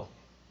model,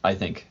 I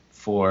think,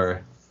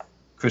 for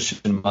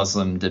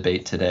Christian-Muslim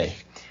debate today.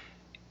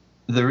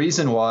 The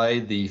reason why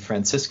the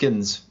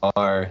Franciscans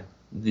are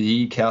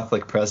the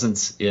Catholic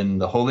presence in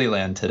the Holy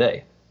Land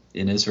today,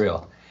 in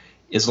Israel,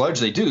 is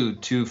largely due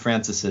to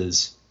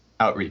Francis's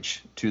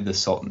outreach to the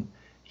Sultan.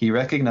 He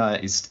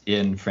recognized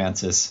in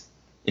Francis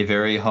a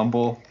very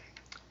humble,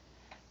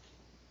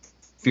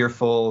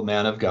 fearful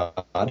man of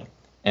God,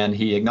 and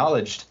he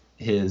acknowledged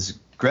his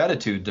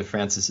gratitude to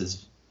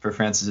for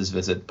Francis's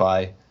visit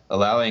by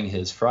allowing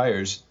his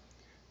friars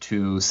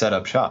to set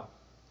up shop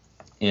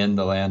in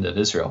the land of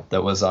Israel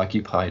that was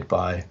occupied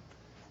by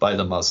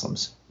the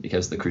Muslims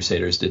because the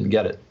Crusaders didn't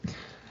get it.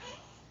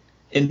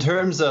 In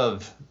terms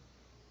of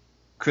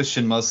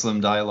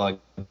Christian-Muslim dialogue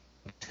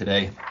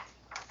today,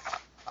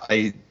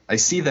 I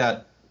see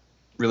that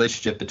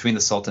relationship between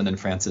the Sultan and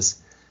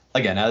Francis,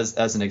 again,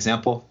 as an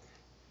example.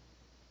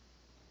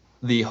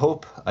 The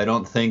hope, I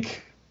don't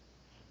think,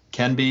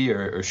 can be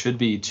or should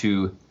be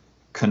to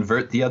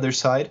convert the other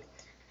side,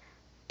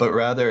 but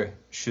rather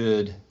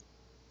should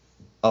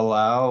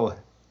allow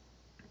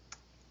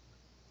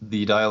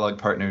the dialogue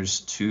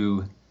partners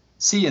to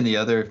see in the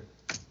other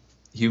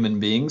human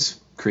beings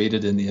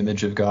created in the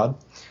image of God,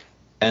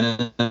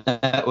 and in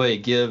that way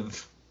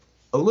give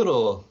a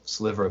little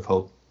sliver of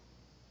hope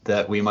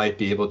that we might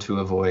be able to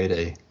avoid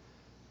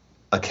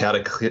a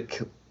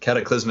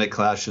cataclysmic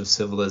clash of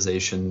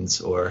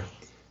civilizations or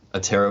a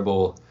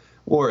terrible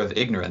war of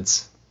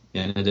ignorance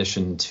in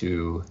addition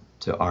to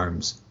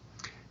arms.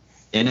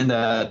 And in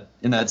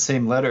that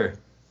same letter,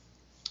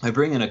 I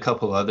bring in a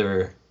couple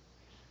other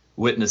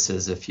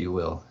witnesses, if you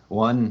will.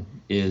 One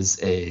is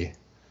a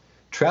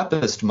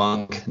Trappist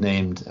monk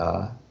named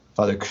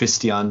Father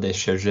Christian de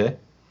Chergé.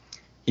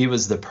 He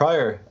was the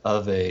prior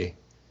of a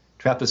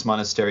Trappist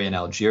monastery in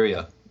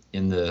Algeria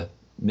in the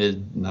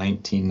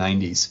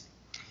mid-1990s.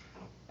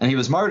 And he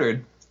was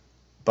martyred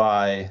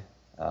by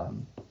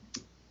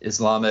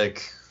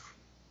Islamic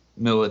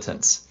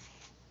militants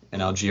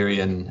and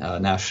Algerian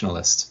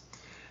nationalists.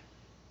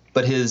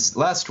 But his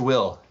last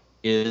will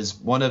is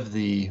one of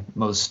the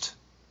most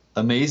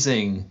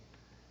amazing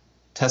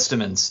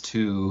testaments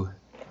to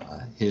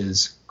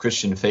his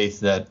Christian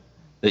faith that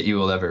you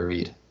will ever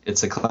read.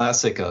 It's a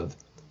classic of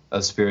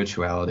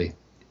spirituality.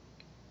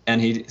 And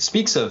he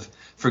speaks of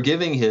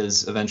forgiving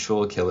his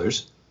eventual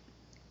killers,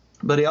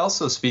 but he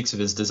also speaks of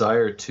his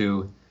desire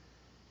to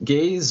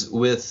gaze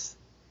with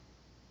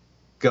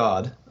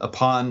God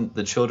upon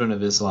the children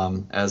of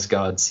Islam as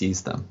God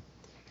sees them.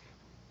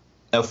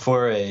 Now,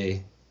 for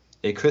a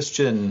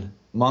Christian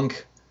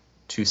monk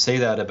to say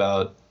that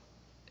about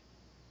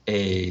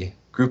a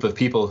group of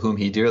people whom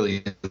he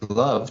dearly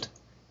loved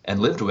and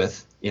lived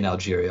with in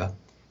Algeria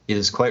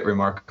is quite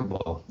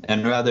remarkable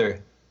and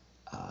rather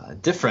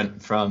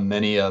different from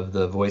many of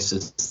the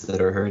voices that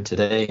are heard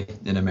today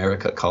in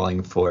America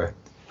calling for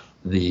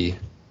the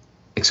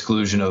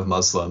exclusion of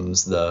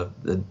Muslims, the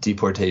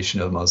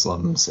deportation of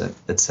Muslims,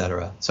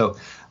 etc. So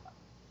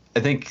I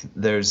think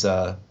there's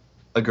a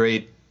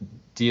great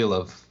deal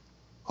of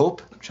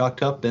hope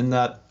chalked up in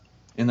that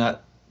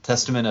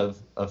testament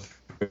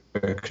of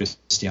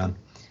Christian.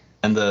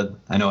 And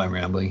I know I'm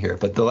rambling here,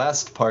 but the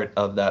last part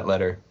of that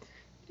letter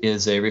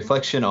is a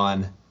reflection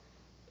on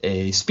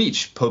a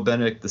speech Pope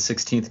Benedict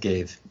XVI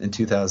gave in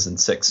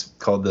 2006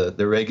 called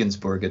the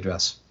Regensburg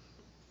Address.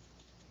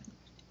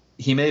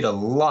 He made a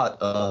lot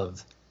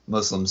of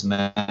Muslims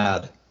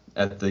mad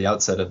at the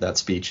outset of that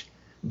speech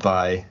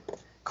by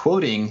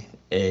quoting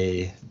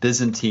a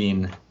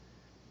Byzantine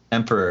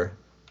emperor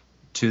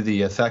to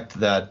the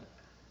effect that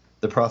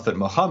the Prophet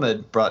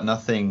Muhammad brought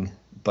nothing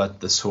but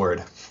the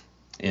sword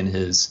in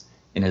his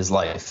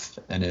life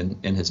and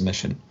in his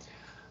mission.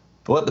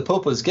 But what the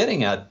Pope was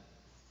getting at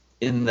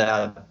in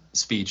that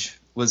speech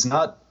was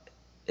not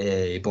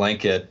a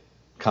blanket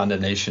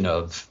condemnation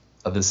of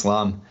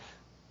Islam,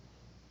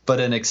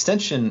 but an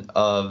extension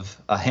of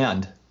a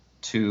hand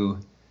to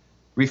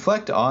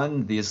reflect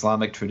on the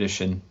Islamic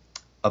tradition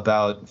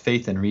about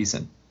faith and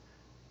reason.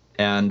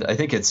 And I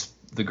think it's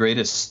the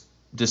greatest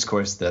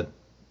discourse that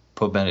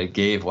Pope Benedict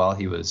gave while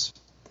he was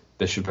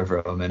Bishop of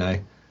Rome. And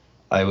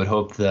I would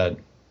hope that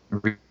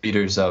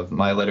readers of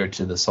my letter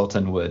to the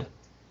Sultan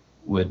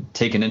would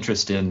take an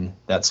interest in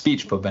that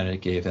speech Pope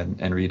Benedict gave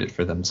and read it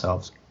for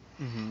themselves.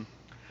 Mm-hmm.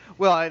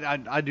 Well,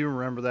 I do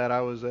remember that. I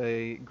was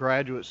a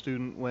graduate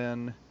student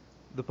when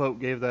the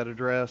Pope gave that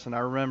address, and I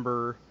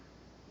remember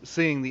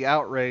seeing the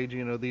outrage.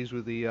 These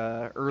were the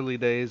early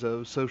days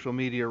of social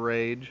media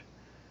rage.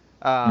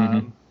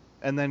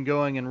 And then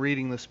going and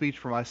reading the speech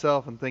for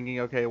myself and thinking,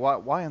 okay,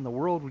 why in the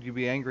world would you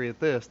be angry at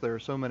this? There are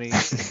so many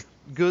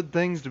good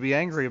things to be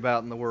angry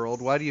about in the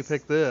world. Why do you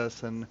pick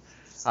this? And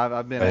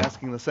I've been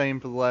asking the same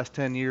for the last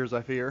 10 years,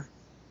 I fear.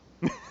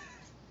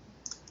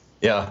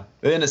 Yeah,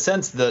 in a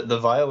sense, the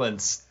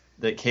violence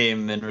that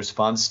came in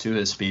response to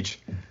his speech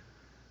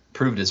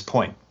proved his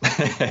point.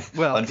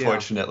 Well,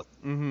 unfortunately.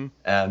 Yeah.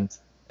 Mm-hmm.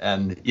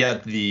 And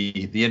yet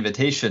the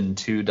invitation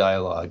to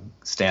dialogue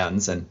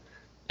stands, and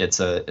it's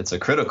a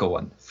critical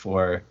one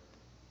for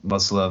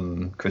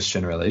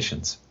Muslim-Christian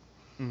relations.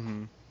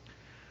 Mm-hmm.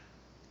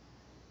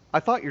 I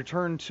thought your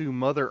turn to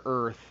Mother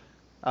Earth,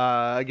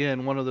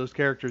 again, one of those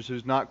characters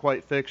who's not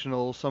quite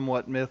fictional,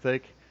 somewhat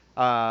mythic,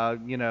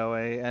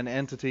 an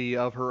entity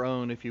of her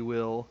own, if you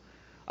will.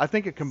 I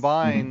think it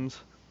combines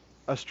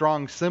a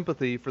strong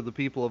sympathy for the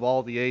people of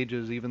all the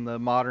ages, even the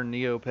modern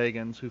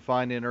neo-pagans who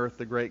find in Earth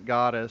the great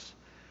goddess,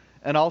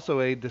 and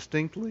also a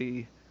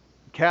distinctly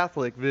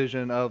Catholic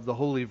vision of the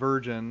Holy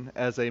Virgin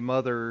as a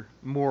mother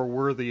more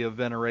worthy of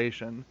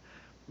veneration.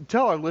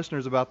 Tell our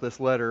listeners about this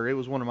letter. It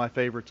was one of my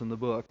favorites in the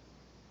book.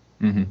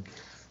 Mm-hmm.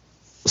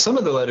 Some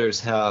of the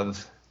letters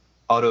have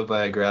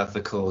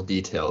autobiographical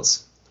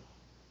details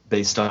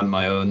based on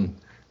my own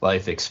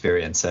life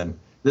experience, and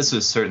this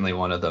was certainly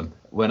one of them.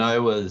 When I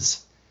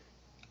was,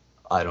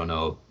 I don't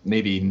know,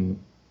 maybe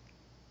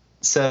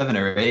 7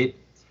 or 8,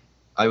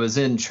 I was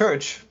in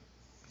church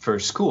for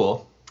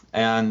school,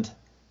 and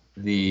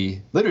the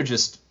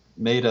liturgist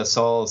made us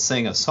all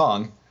sing a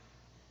song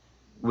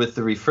with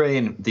the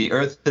refrain, "The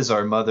earth is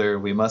our mother,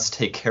 we must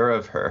take care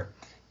of her."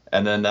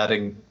 And then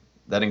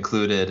that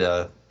included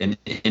an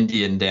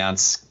Indian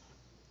dance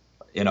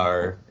in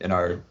our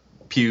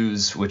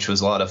pews, which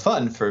was a lot of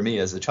fun for me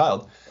as a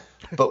child,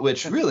 but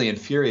which really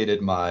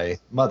infuriated my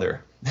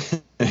mother,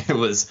 who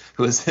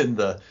was in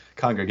the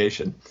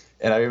congregation.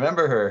 And I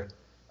remember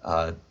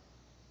her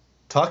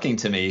talking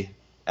to me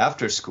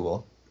after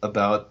school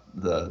about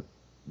the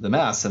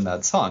Mass and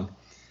that song.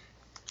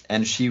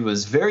 And she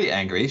was very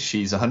angry.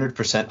 She's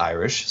 100%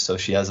 Irish, so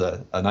she has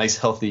a nice,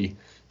 healthy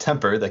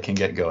temper that can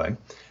get going.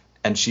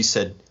 And she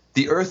said,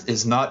 "The earth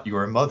is not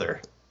your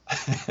mother."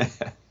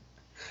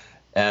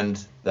 And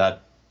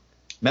that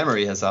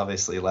memory has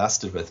obviously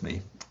lasted with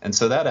me. And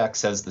so that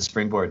acts as the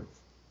springboard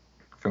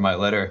for my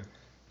letter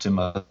to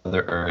Mother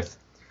Earth.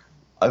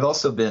 I've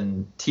also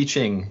been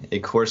teaching a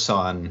course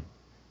on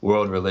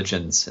world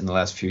religions in the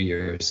last few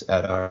years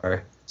at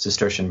our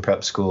Cistercian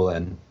prep school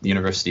and the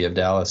University of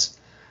Dallas.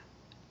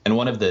 And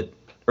one of the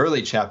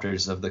early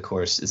chapters of the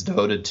course is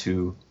devoted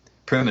to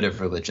primitive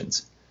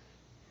religions,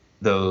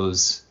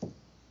 those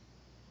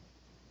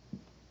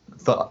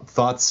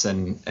thoughts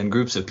and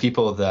groups of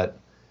people that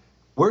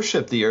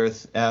worship the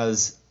earth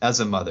as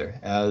a mother,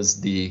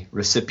 as the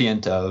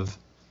recipient of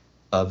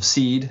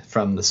seed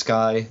from the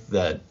sky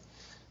that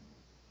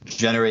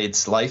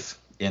generates life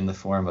in the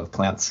form of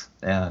plants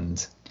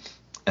and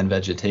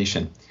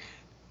vegetation.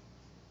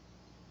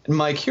 And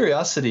my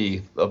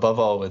curiosity, above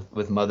all,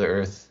 with Mother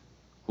Earth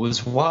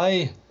was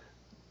why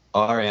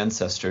our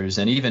ancestors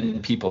and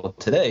even people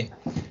today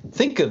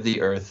think of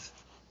the earth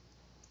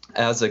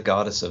as a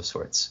goddess of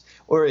sorts,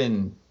 or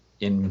in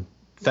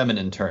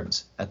feminine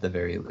terms at the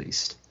very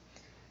least.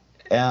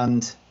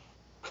 And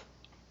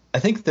I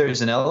think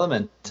there's an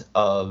element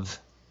of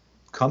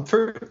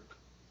comfort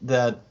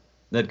that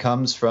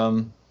comes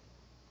from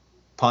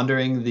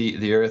pondering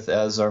the earth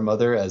as our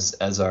mother,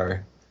 as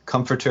our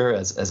comforter,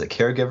 as a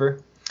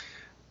caregiver.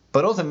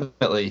 But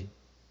ultimately,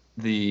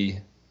 the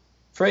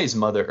phrase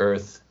Mother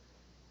Earth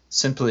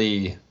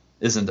simply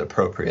isn't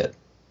appropriate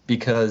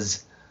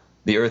because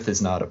the earth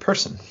is not a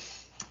person.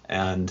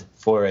 And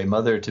for a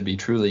mother to be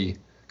truly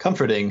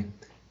comforting,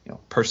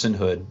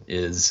 personhood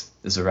is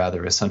a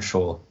rather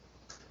essential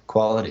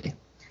quality.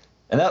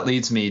 And that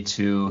leads me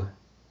to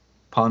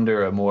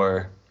ponder a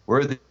more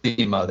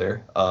worthy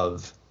mother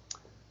of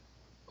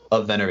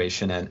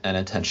veneration and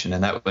attention,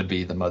 and that would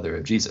be the mother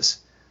of Jesus,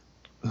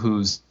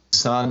 whose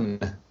son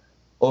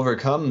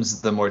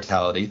overcomes the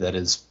mortality that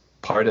is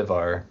part of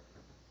our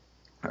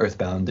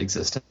earthbound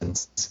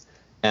existence,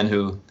 and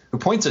who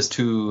points us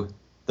to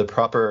the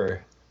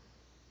proper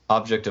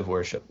object of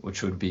worship,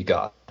 which would be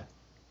God,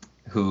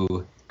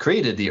 who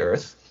created the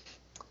earth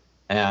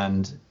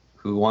and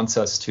who wants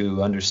us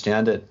to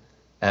understand it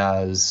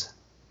as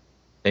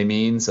a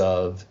means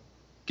of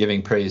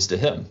giving praise to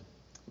him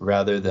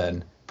rather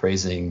than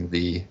praising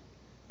the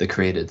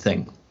created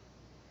thing.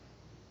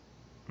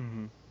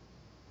 Mm-hmm.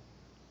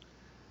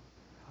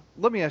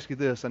 Let me ask you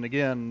this, and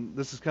again,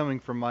 this is coming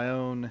from my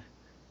own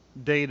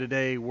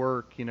day-to-day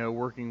work,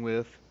 working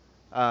with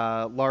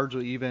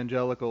largely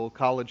evangelical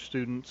college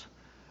students.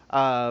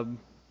 Um,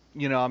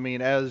 I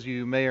mean, as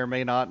you may or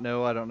may not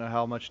know, I don't know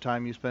how much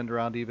time you spend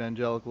around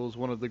evangelicals.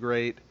 One of the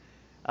great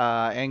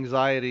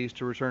anxieties,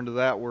 to return to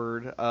that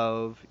word,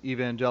 of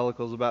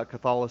evangelicals about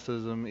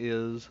Catholicism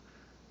is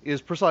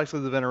precisely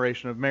the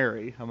veneration of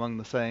Mary among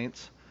the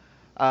saints.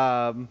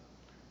 Um,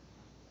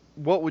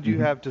 what would you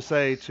Mhm. have to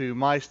say to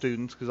my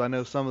students, because I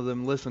know some of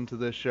them listen to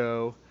this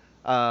show,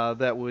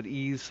 that would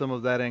ease some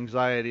of that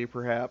anxiety,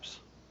 perhaps?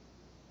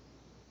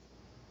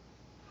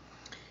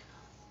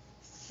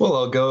 Well,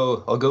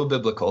 I'll go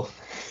biblical,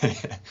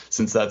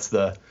 since that's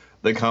the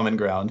common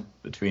ground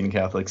between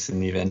Catholics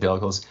and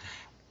evangelicals,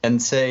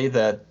 and say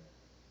that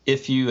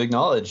if you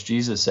acknowledge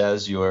Jesus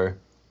as your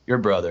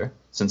brother,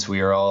 since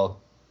we are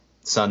all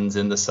sons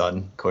in the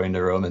Son, according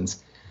to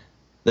Romans,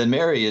 then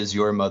Mary is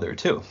your mother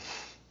too,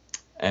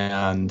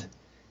 and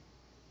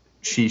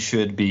she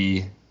should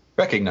be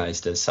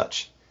recognized as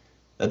such.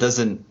 That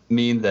doesn't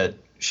mean that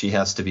she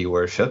has to be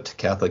worshipped.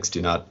 Catholics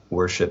do not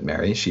worship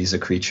Mary. She's a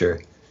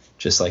creature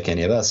just like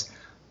any of us.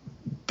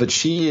 But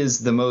she is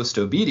the most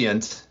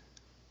obedient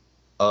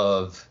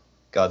of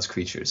God's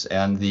creatures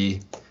and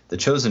the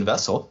chosen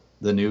vessel,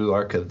 the new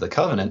Ark of the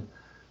Covenant,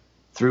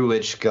 through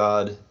which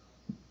God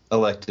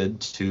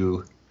elected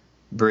to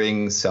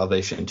bring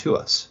salvation to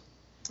us.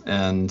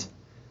 And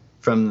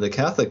from the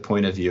Catholic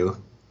point of view,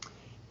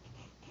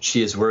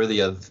 she is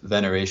worthy of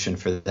veneration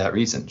for that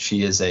reason.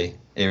 She is a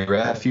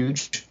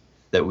refuge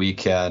that we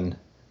can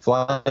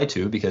fly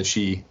to because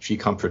she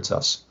comforts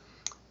us.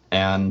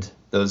 And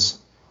those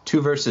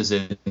two verses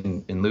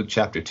in Luke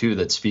chapter 2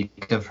 that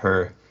speak of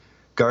her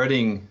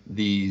guarding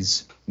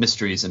these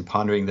mysteries and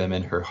pondering them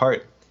in her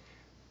heart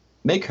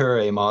make her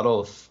a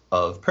model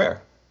of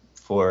prayer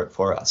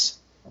for us.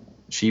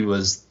 She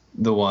was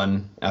the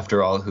one,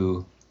 after all,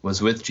 who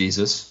was with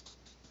Jesus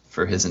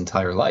for his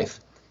entire life,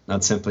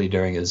 not simply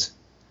during his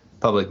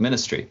public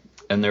ministry.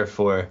 And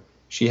therefore,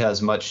 she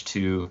has much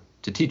to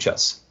teach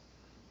us.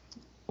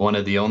 One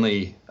of the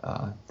only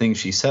things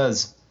she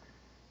says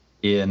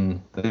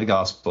in the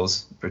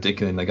Gospels,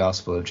 particularly in the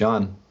Gospel of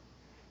John,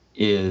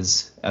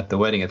 is at the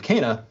wedding of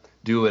Cana,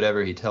 do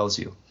whatever he tells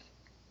you.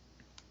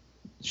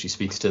 She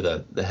speaks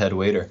to the head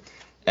waiter.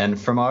 And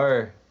from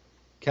our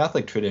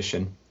Catholic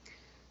tradition,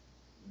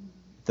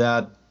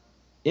 that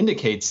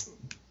indicates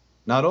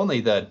not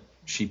only that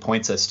she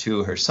points us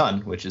to her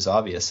Son, which is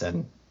obvious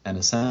and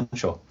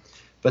essential,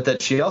 but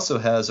that she also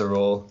has a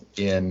role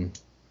in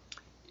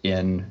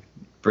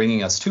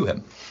bringing us to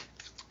him.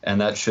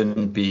 And that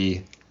shouldn't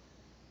be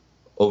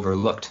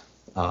overlooked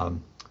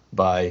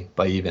by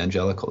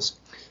evangelicals.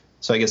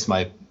 So I guess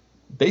my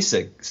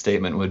basic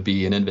statement would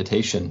be an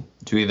invitation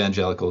to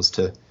evangelicals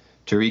to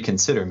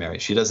reconsider Mary.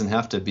 She doesn't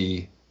have to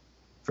be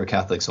for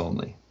Catholics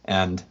only.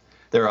 And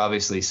there are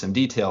obviously some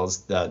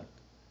details that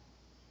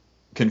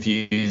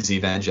confuse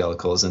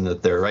evangelicals and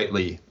that they're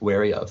rightly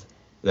wary of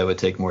that would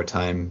take more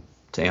time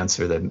to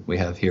answer than we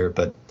have here.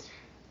 But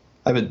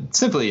I would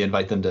simply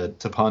invite them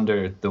to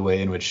ponder the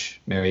way in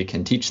which Mary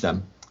can teach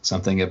them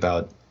something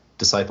about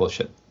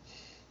discipleship.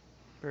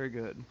 Very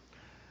good.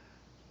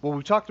 Well,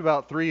 we've talked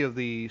about three of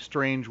the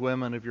strange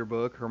women of your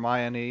book,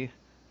 Hermione,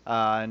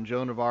 and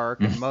Joan of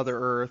Arc, and Mother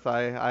Earth.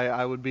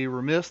 I would be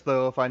remiss,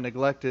 though, if I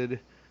neglected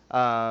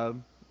a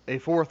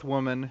fourth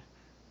woman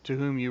to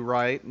whom you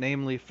write,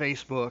 namely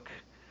Facebook.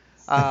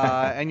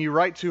 And you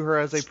write to her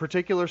as a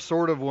particular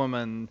sort of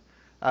woman,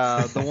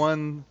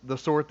 the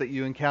sort that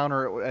you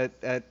encounter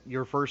at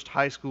your first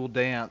high school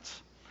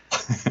dance.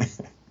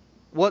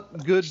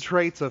 What good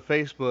traits of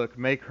Facebook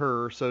make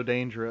her so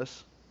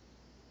dangerous?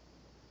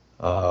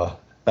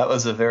 That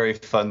was a very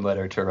fun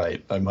letter to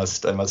write, I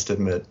must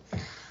admit.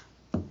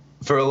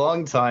 For a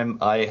long time,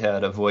 I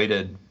had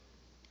avoided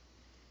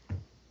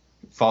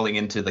falling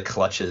into the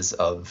clutches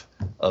of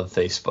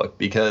Facebook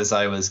because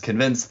I was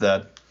convinced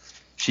that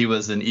she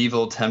was an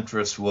evil,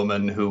 temptress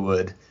woman who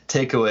would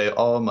take away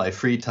all my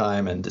free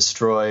time and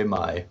destroy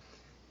my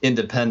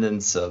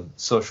independence of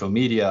social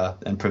media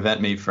and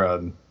prevent me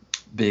from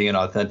being an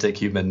authentic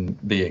human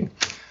being.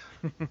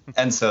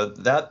 And so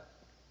that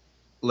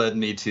led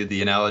me to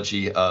the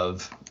analogy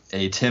of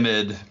a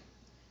timid,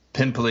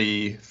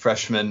 pimply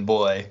freshman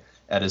boy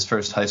at his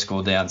first high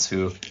school dance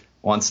who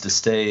wants to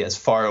stay as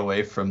far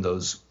away from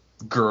those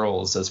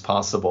girls as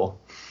possible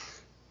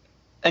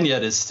and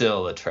yet is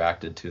still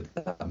attracted to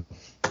them.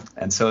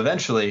 And so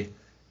eventually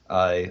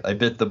I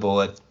bit the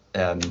bullet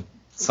and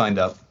signed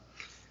up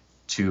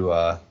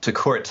to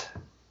court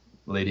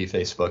Lady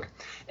Facebook.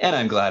 And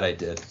I'm glad I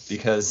did,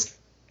 because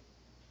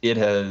it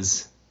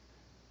has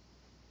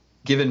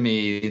given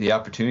me the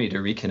opportunity to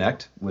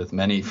reconnect with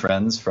many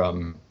friends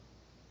from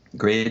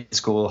grade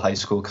school, high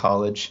school,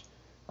 college.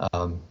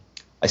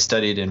 I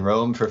studied in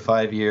Rome for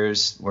 5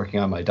 years, working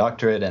on my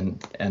doctorate,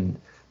 and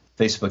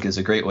Facebook is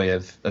a great way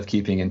of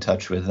keeping in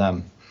touch with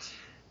them.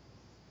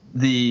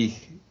 The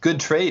good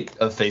trait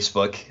of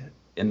Facebook,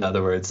 in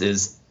other words,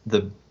 is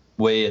the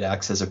way it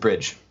acts as a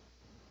bridge,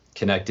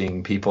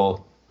 connecting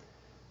people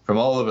from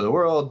all over the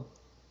world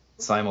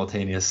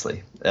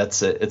simultaneously.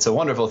 It's a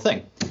wonderful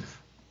thing.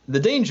 The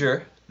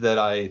danger that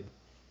I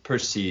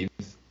perceive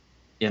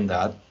in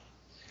that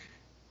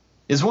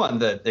is one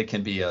that it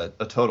can be a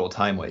total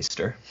time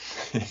waster.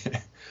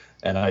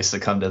 And I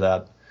succumb to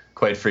that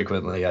quite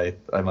frequently,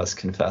 I must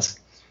confess.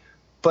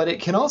 But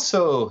it can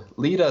also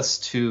lead us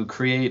to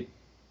create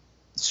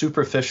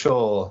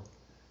superficial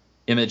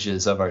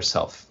images of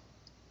ourselves.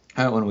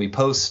 When we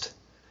post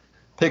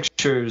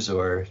pictures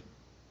or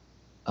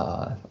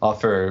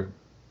offer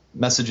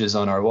messages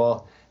on our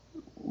wall,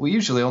 we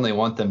usually only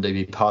want them to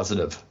be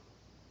positive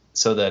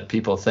so that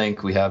people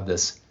think we have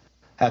this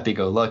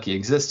happy-go-lucky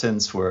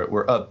existence,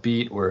 we're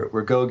upbeat,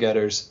 we're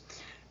go-getters.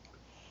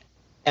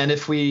 And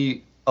if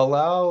we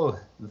allow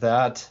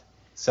that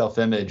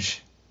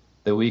self-image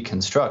that we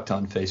construct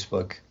on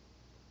Facebook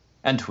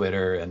and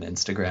Twitter and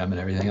Instagram and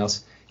everything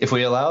else, if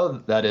we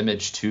allow that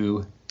image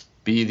to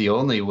be the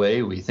only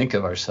way we think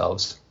of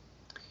ourselves,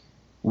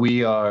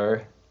 we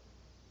are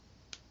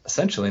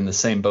essentially in the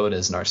same boat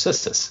as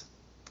Narcissus,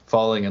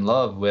 falling in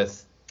love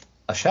with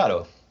a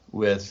shadow,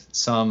 with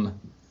some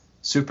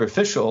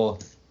superficial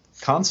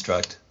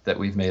construct that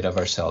we've made of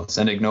ourselves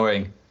and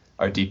ignoring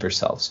our deeper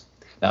selves.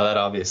 Now, that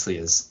obviously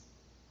is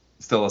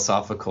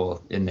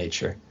philosophical in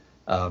nature,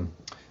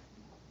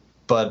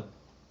 but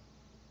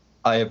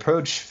I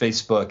approach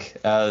Facebook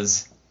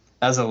as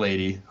a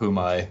lady whom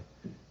I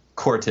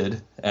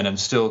courted and am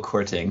still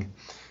courting,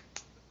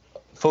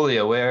 fully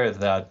aware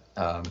that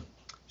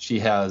she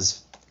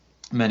has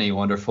many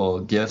wonderful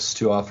gifts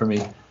to offer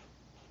me,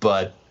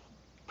 but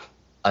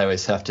I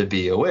always have to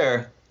be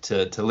aware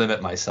to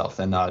limit myself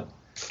and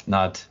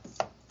not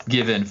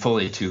give in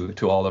fully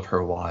to all of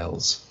her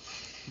wiles.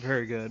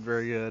 Very good,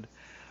 very good.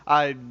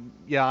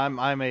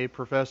 I'm a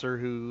professor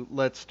who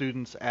lets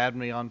students add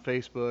me on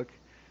Facebook,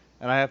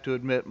 and I have to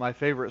admit my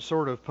favorite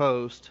sort of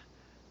post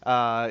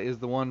is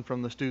the one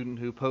from the student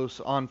who posts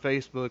on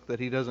Facebook that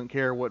he doesn't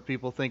care what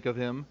people think of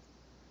him.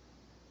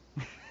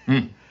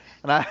 And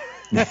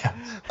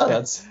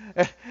that's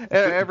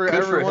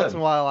every once in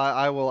a while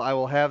I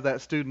will have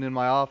that student in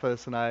my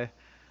office, and I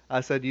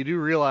said, you do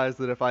realize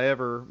that if I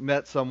ever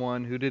met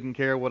someone who didn't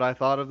care what I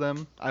thought of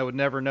them, I would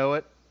never know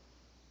it.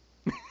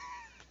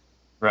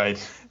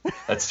 Right,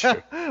 that's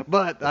true.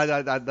 But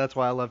that's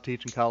why I love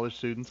teaching college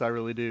students. I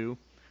really do.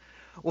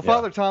 Well, yeah.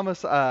 Father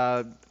Thomas,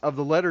 of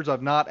the letters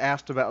I've not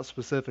asked about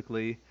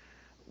specifically,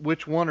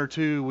 which one or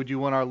two would you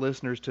want our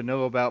listeners to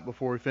know about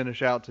before we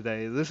finish out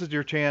today? This is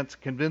your chance.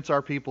 Convince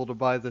our people to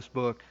buy this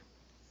book.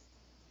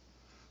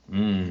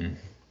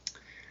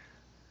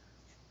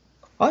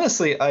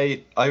 Honestly,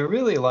 I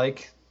really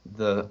like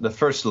the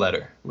first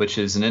letter, which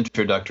is an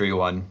introductory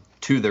one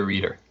to the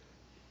reader.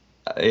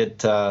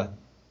 It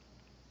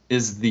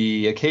is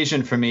the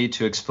occasion for me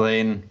to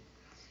explain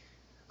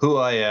who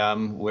I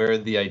am, where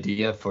the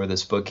idea for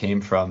this book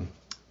came from,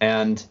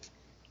 and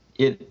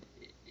it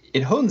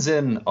hones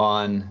in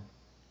on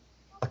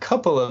a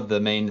couple of the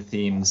main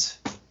themes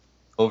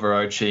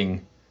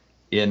overarching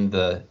in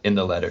the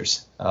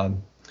letters.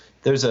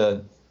 There's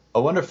a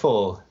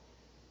wonderful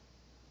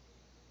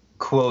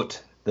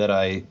quote that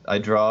I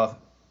draw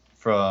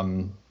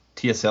from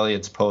T.S.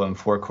 Eliot's poem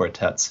Four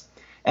Quartets,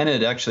 and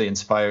it actually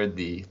inspired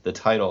the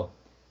title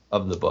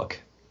of the book.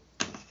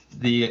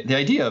 The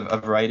idea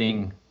of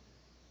writing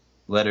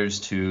letters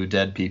to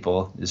dead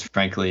people is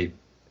frankly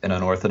an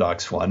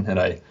unorthodox one, and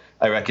I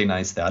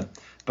recognize that,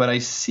 but I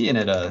see in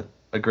it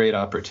a great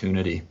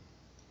opportunity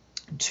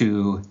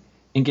to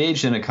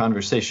engage in a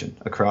conversation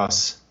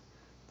across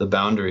the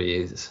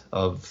boundaries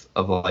of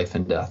life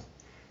and death.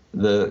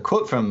 The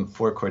quote from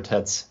Four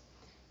Quartets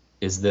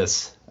is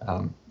this,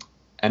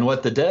 and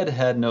what the dead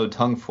had no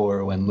tongue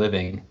for when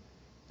living,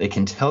 they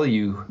can tell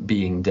you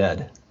being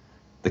dead.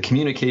 The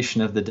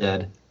communication of the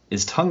dead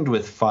is tongued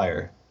with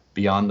fire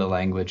beyond the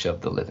language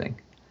of the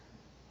living.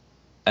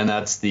 And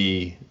that's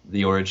the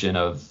origin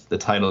of the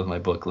title of my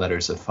book,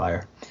 Letters of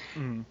Fire.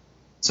 Mm.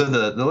 So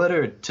the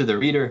letter to the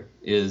reader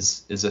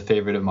is a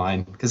favorite of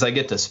mine because I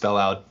get to spell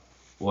out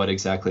what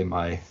exactly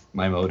my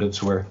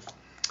motives were.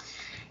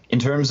 In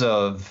terms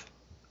of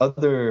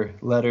other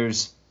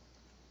letters,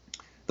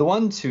 the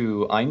one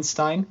to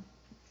Einstein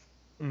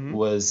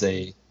was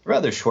a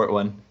rather short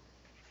one,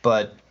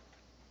 but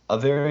a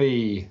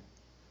very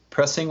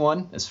pressing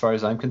one as far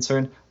as I'm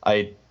concerned.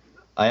 I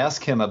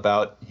asked him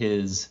about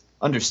his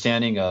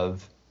understanding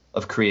of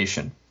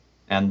creation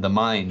and the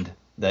mind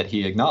that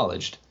he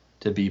acknowledged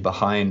to be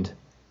behind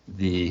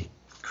the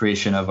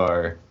creation of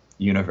our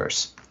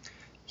universe.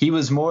 He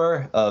was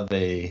more of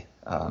a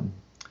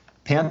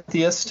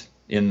pantheist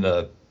in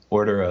the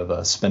order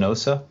of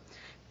Spinoza,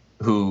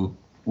 who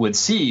would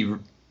see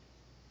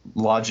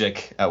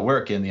logic at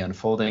work in the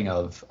unfolding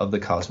of the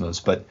cosmos,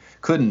 but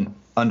couldn't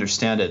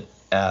understand it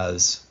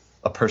as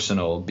a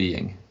personal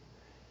being.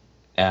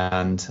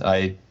 And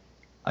I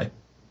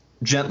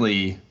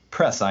gently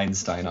press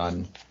Einstein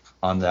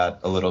on that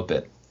a little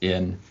bit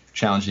in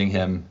challenging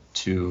him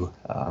to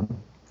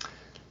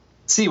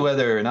see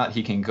whether or not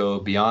he can go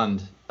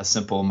beyond a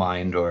simple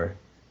mind or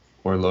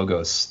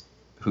logos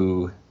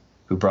who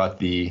brought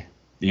the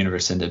the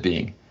universe into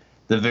being.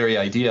 The very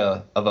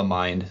idea of a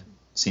mind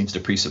seems to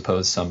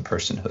presuppose some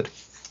personhood.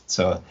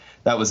 So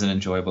that was an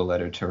enjoyable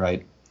letter to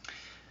write.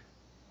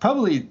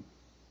 Probably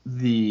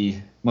the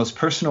most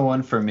personal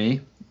one for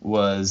me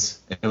was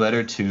a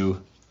letter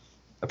to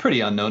a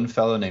pretty unknown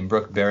fellow named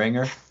Brooke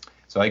Beringer.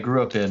 So I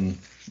grew up in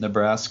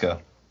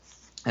Nebraska,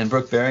 and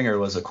Brooke Beringer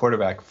was a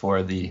quarterback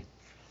for the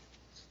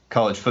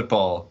college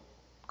football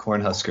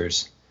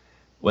Cornhuskers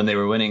when they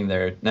were winning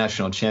their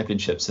national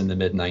championships in the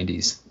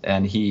mid-90s.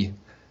 And he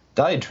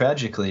died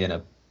tragically in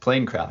a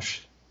plane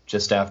crash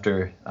just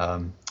after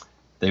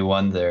they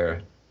won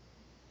their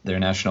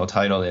national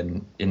title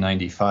in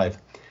 95.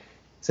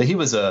 So he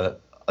was a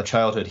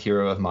childhood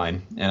hero of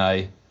mine, and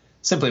I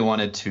simply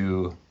wanted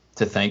to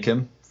thank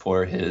him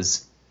for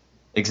his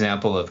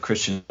example of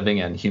Christian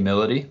living and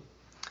humility.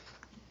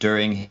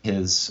 During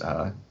his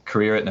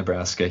career at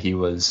Nebraska, he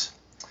was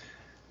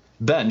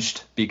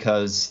benched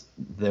because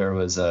there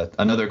was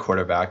another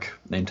quarterback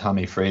named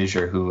Tommy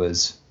Frazier who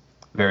was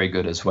very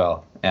good as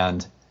well.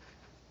 And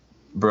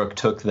Brooke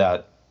took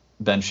that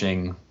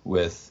benching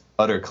with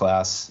utter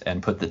class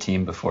and put the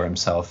team before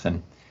himself,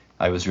 and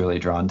I was really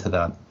drawn to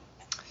that.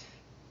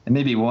 And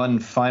maybe one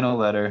final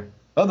letter.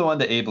 Oh, the one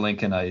to Abe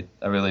Lincoln I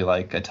really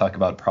like. I talk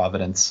about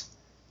providence,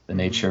 the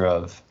nature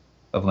of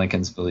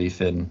Lincoln's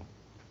belief in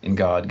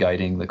God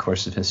guiding the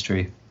course of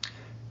history.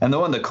 And the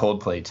one to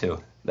Coldplay,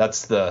 too.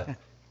 That's the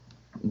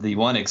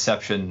one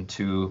exception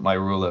to my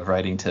rule of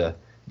writing to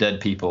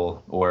dead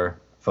people or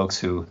folks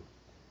who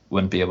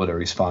wouldn't be able to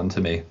respond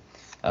to me.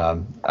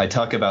 I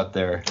talk about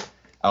their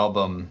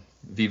album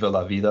Viva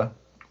la Vida,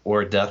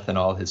 or Death and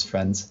All His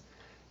Friends.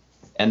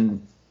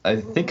 And I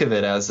think of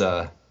it as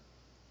a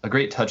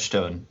great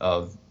touchstone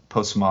of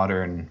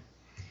postmodern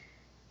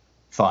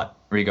thought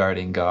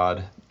regarding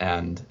God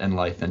and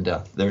life and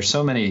death. There are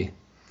so many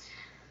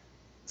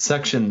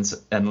sections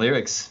and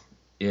lyrics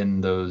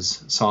in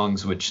those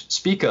songs which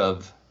speak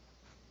of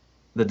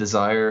the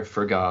desire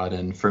for God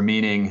and for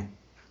meaning,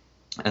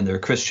 and their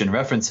Christian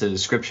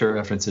references, scripture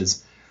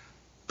references.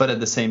 But at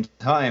the same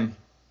time,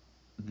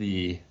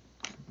 the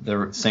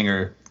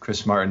singer,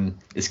 Chris Martin,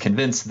 is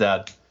convinced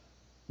that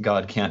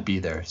God can't be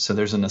there. So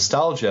there's a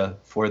nostalgia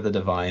for the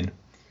divine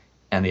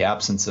and the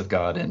absence of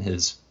God in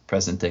his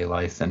present day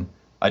life. And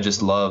I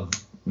just love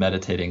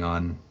meditating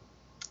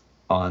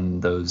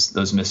on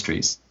those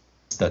mysteries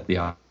that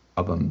the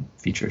album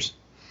features.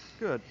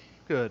 Good.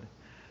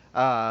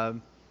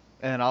 And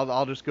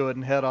I'll just go ahead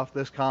and head off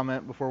this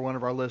comment before one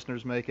of our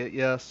listeners make it.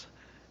 Yes,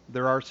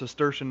 there are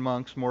Cistercian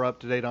monks more up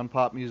to date on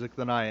pop music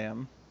than I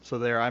am. So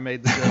there, I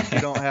made the joke. You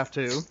don't have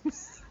to.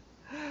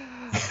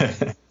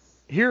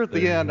 Here at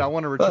the end, I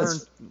want to return.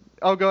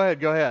 Oh, go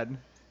ahead. No,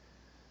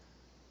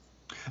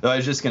 I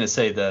was just going to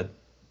say that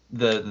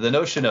the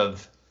notion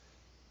of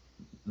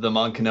the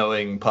monk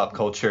knowing pop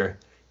culture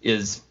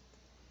is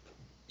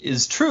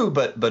true,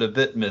 but a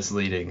bit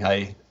misleading.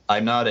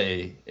 I'm not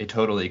a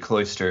totally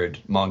cloistered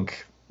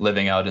monk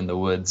living out in the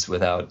woods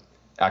without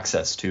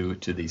access to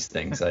these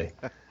things. I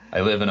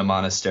live in a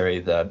monastery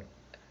that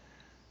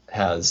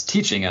has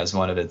teaching as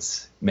one of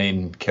its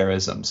main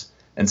charisms,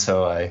 and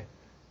so I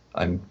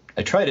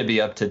try to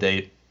be up to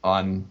date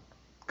on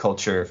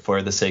culture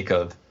for the sake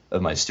of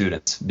my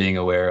students, being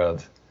aware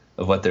of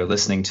what they're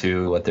listening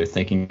to, what they're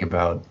thinking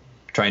about,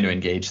 trying to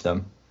engage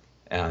them.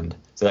 And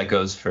so that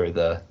goes for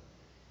the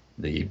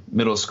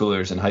middle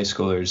schoolers and high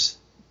schoolers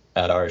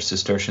at our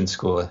Cistercian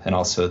school, and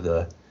also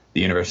the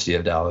University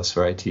of Dallas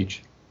where I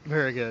teach.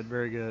 Very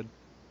good.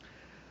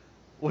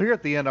 Well, here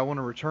at the end, I want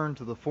to return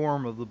to the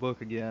form of the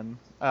book again.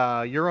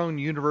 Your own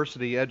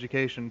university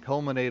education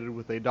culminated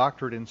with a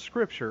doctorate in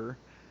Scripture,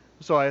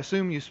 so I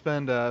assume you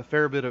spend a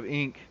fair bit of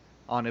ink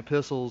on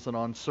epistles and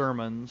on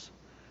sermons.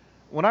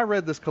 When I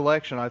read this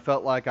collection, I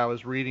felt like I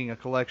was reading a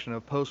collection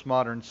of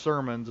postmodern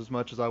sermons as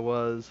much as I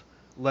was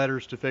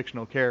letters to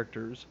fictional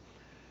characters.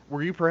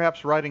 Were you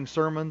perhaps writing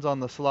sermons on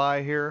the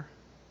sly here?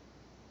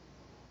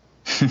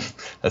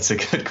 That's a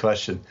good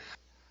question.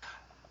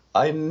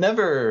 I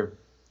never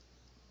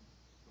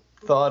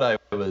thought I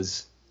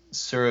was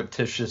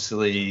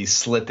surreptitiously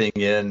slipping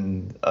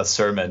in a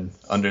sermon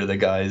under the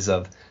guise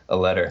of a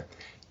letter.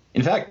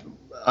 In fact,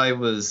 I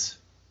was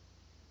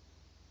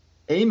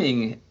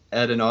aiming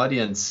at an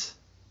audience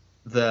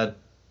that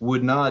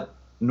would not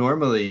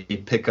normally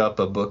pick up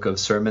a book of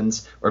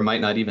sermons, or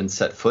might not even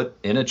set foot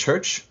in a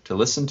church to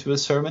listen to a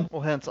sermon.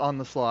 Well, hence on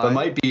the sly. But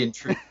might be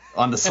intrigued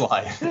on the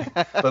sly.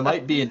 but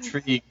might be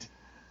intrigued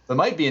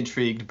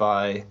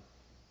by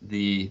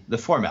the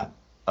format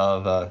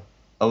of a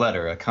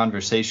letter, a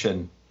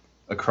conversation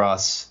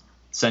across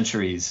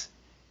centuries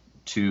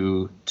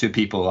to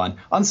people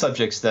on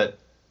subjects that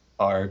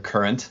are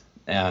current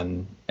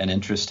and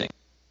interesting.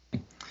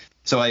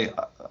 So I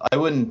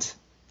would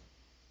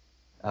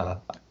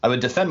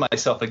defend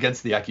myself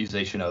against the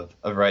accusation of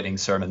writing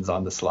sermons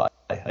on the sly.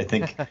 I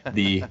think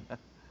the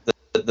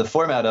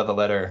format of a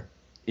letter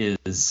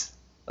is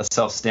a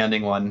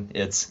self-standing one.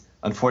 It's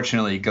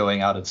unfortunately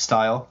going out of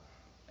style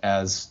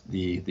as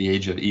the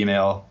age of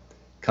email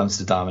comes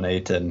to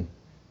dominate, and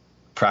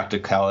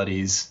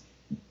practicalities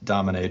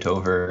dominate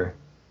over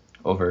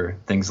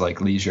things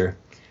like leisure.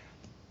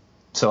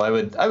 So I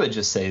would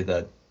just say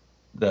that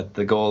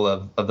the goal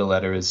of the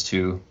letter is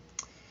to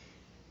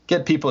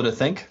get people to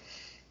think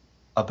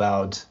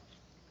about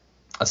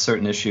a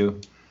certain issue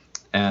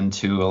and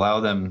to allow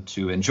them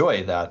to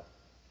enjoy that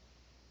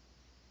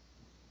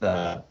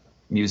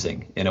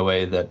musing in a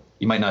way that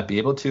you might not be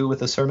able to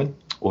with a sermon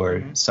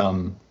or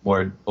some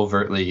more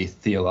overtly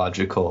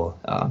theological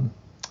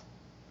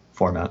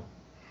format.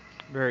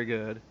 Very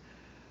good.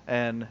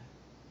 And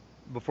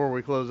before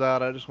we close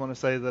out, I just want to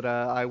say that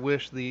I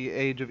wish the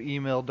age of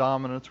email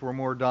dominance were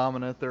more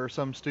dominant. There are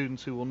some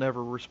students who will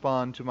never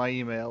respond to my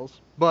emails,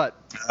 but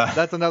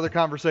that's another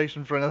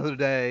conversation for another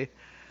day.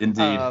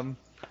 Indeed.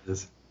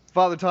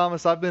 Father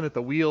Thomas, I've been at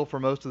the wheel for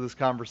most of this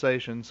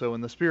conversation, so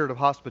in the spirit of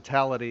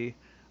hospitality,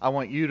 I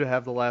want you to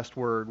have the last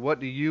word. What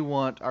do you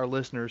want our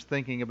listeners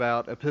thinking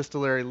about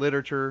epistolary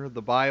literature,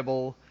 the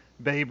Bible,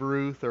 Babe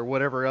Ruth, or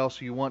whatever else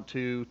you want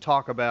to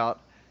talk about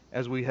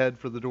as we head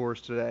for the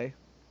doors today?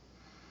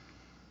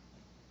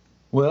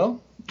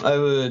 Well, I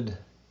would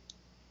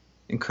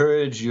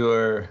encourage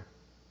your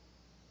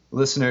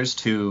listeners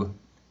to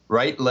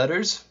write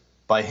letters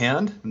by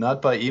hand,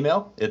 not by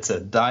email. It's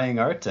a dying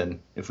art, and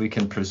if we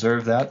can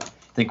preserve that,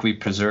 I think we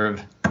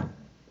preserve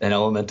an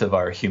element of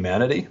our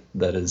humanity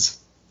that is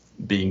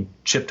being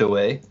chipped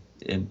away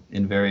in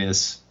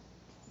various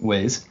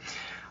ways.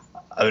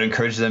 I would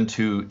encourage them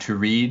to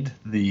read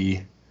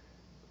the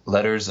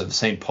letters of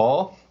St.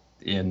 Paul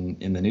in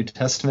the New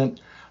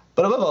Testament,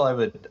 but above all,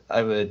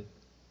 I would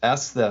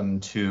ask them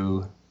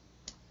to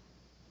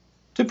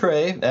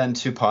pray and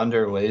to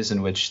ponder ways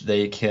in which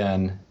they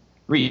can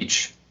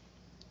reach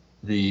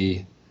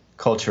the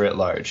culture at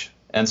large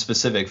and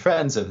specific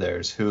friends of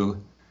theirs who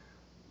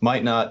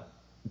might not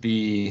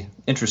be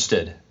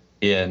interested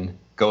in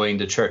going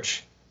to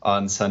church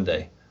on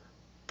Sunday,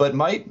 but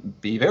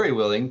might be very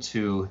willing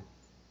to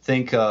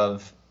think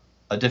of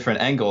a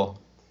different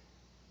angle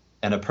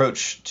and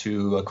approach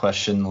to a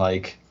question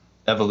like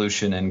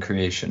evolution and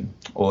creation,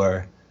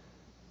 or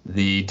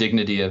the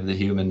dignity of the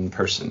human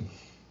person,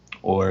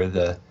 or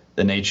the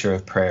nature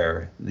of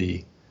prayer,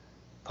 the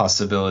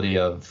possibility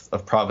of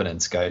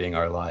providence guiding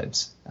our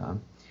lives. I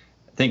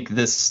think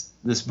this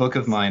book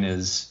of mine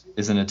is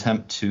an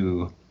attempt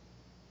to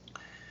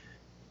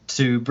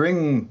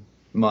bring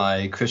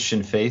my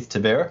Christian faith to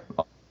bear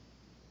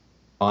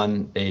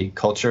on a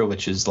culture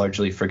which is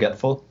largely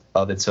forgetful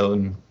of its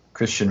own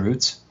Christian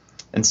roots.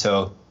 And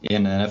so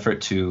in an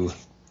effort to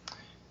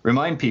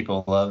remind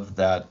people of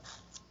that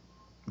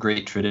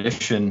great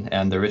tradition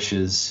and the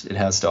riches it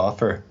has to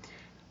offer,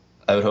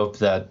 I would hope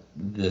that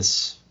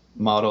this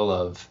model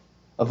of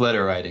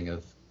letter writing,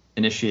 of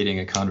initiating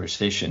a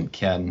conversation,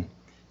 can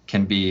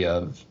be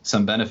of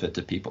some benefit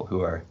to people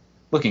who are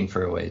looking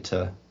for a way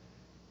to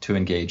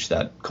engage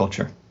that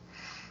culture.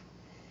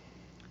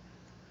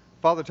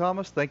 Father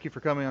Thomas, thank you for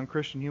coming on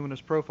Christian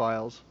Humanist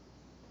Profiles.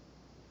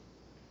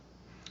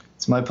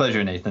 It's my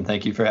pleasure, Nathan.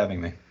 Thank you for having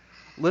me.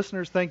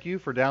 Listeners, thank you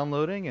for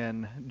downloading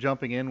and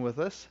jumping in with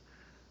us.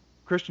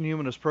 Christian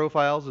Humanist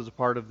Profiles is a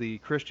part of the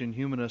Christian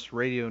Humanist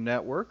Radio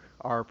Network.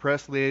 Our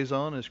press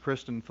liaison is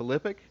Kristen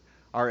Filippic.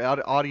 Our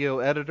audio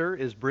editor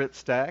is Britt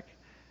Stack.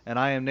 And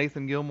I am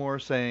Nathan Gilmore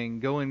saying,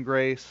 go in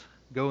grace,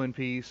 go in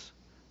peace,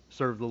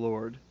 serve the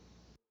Lord.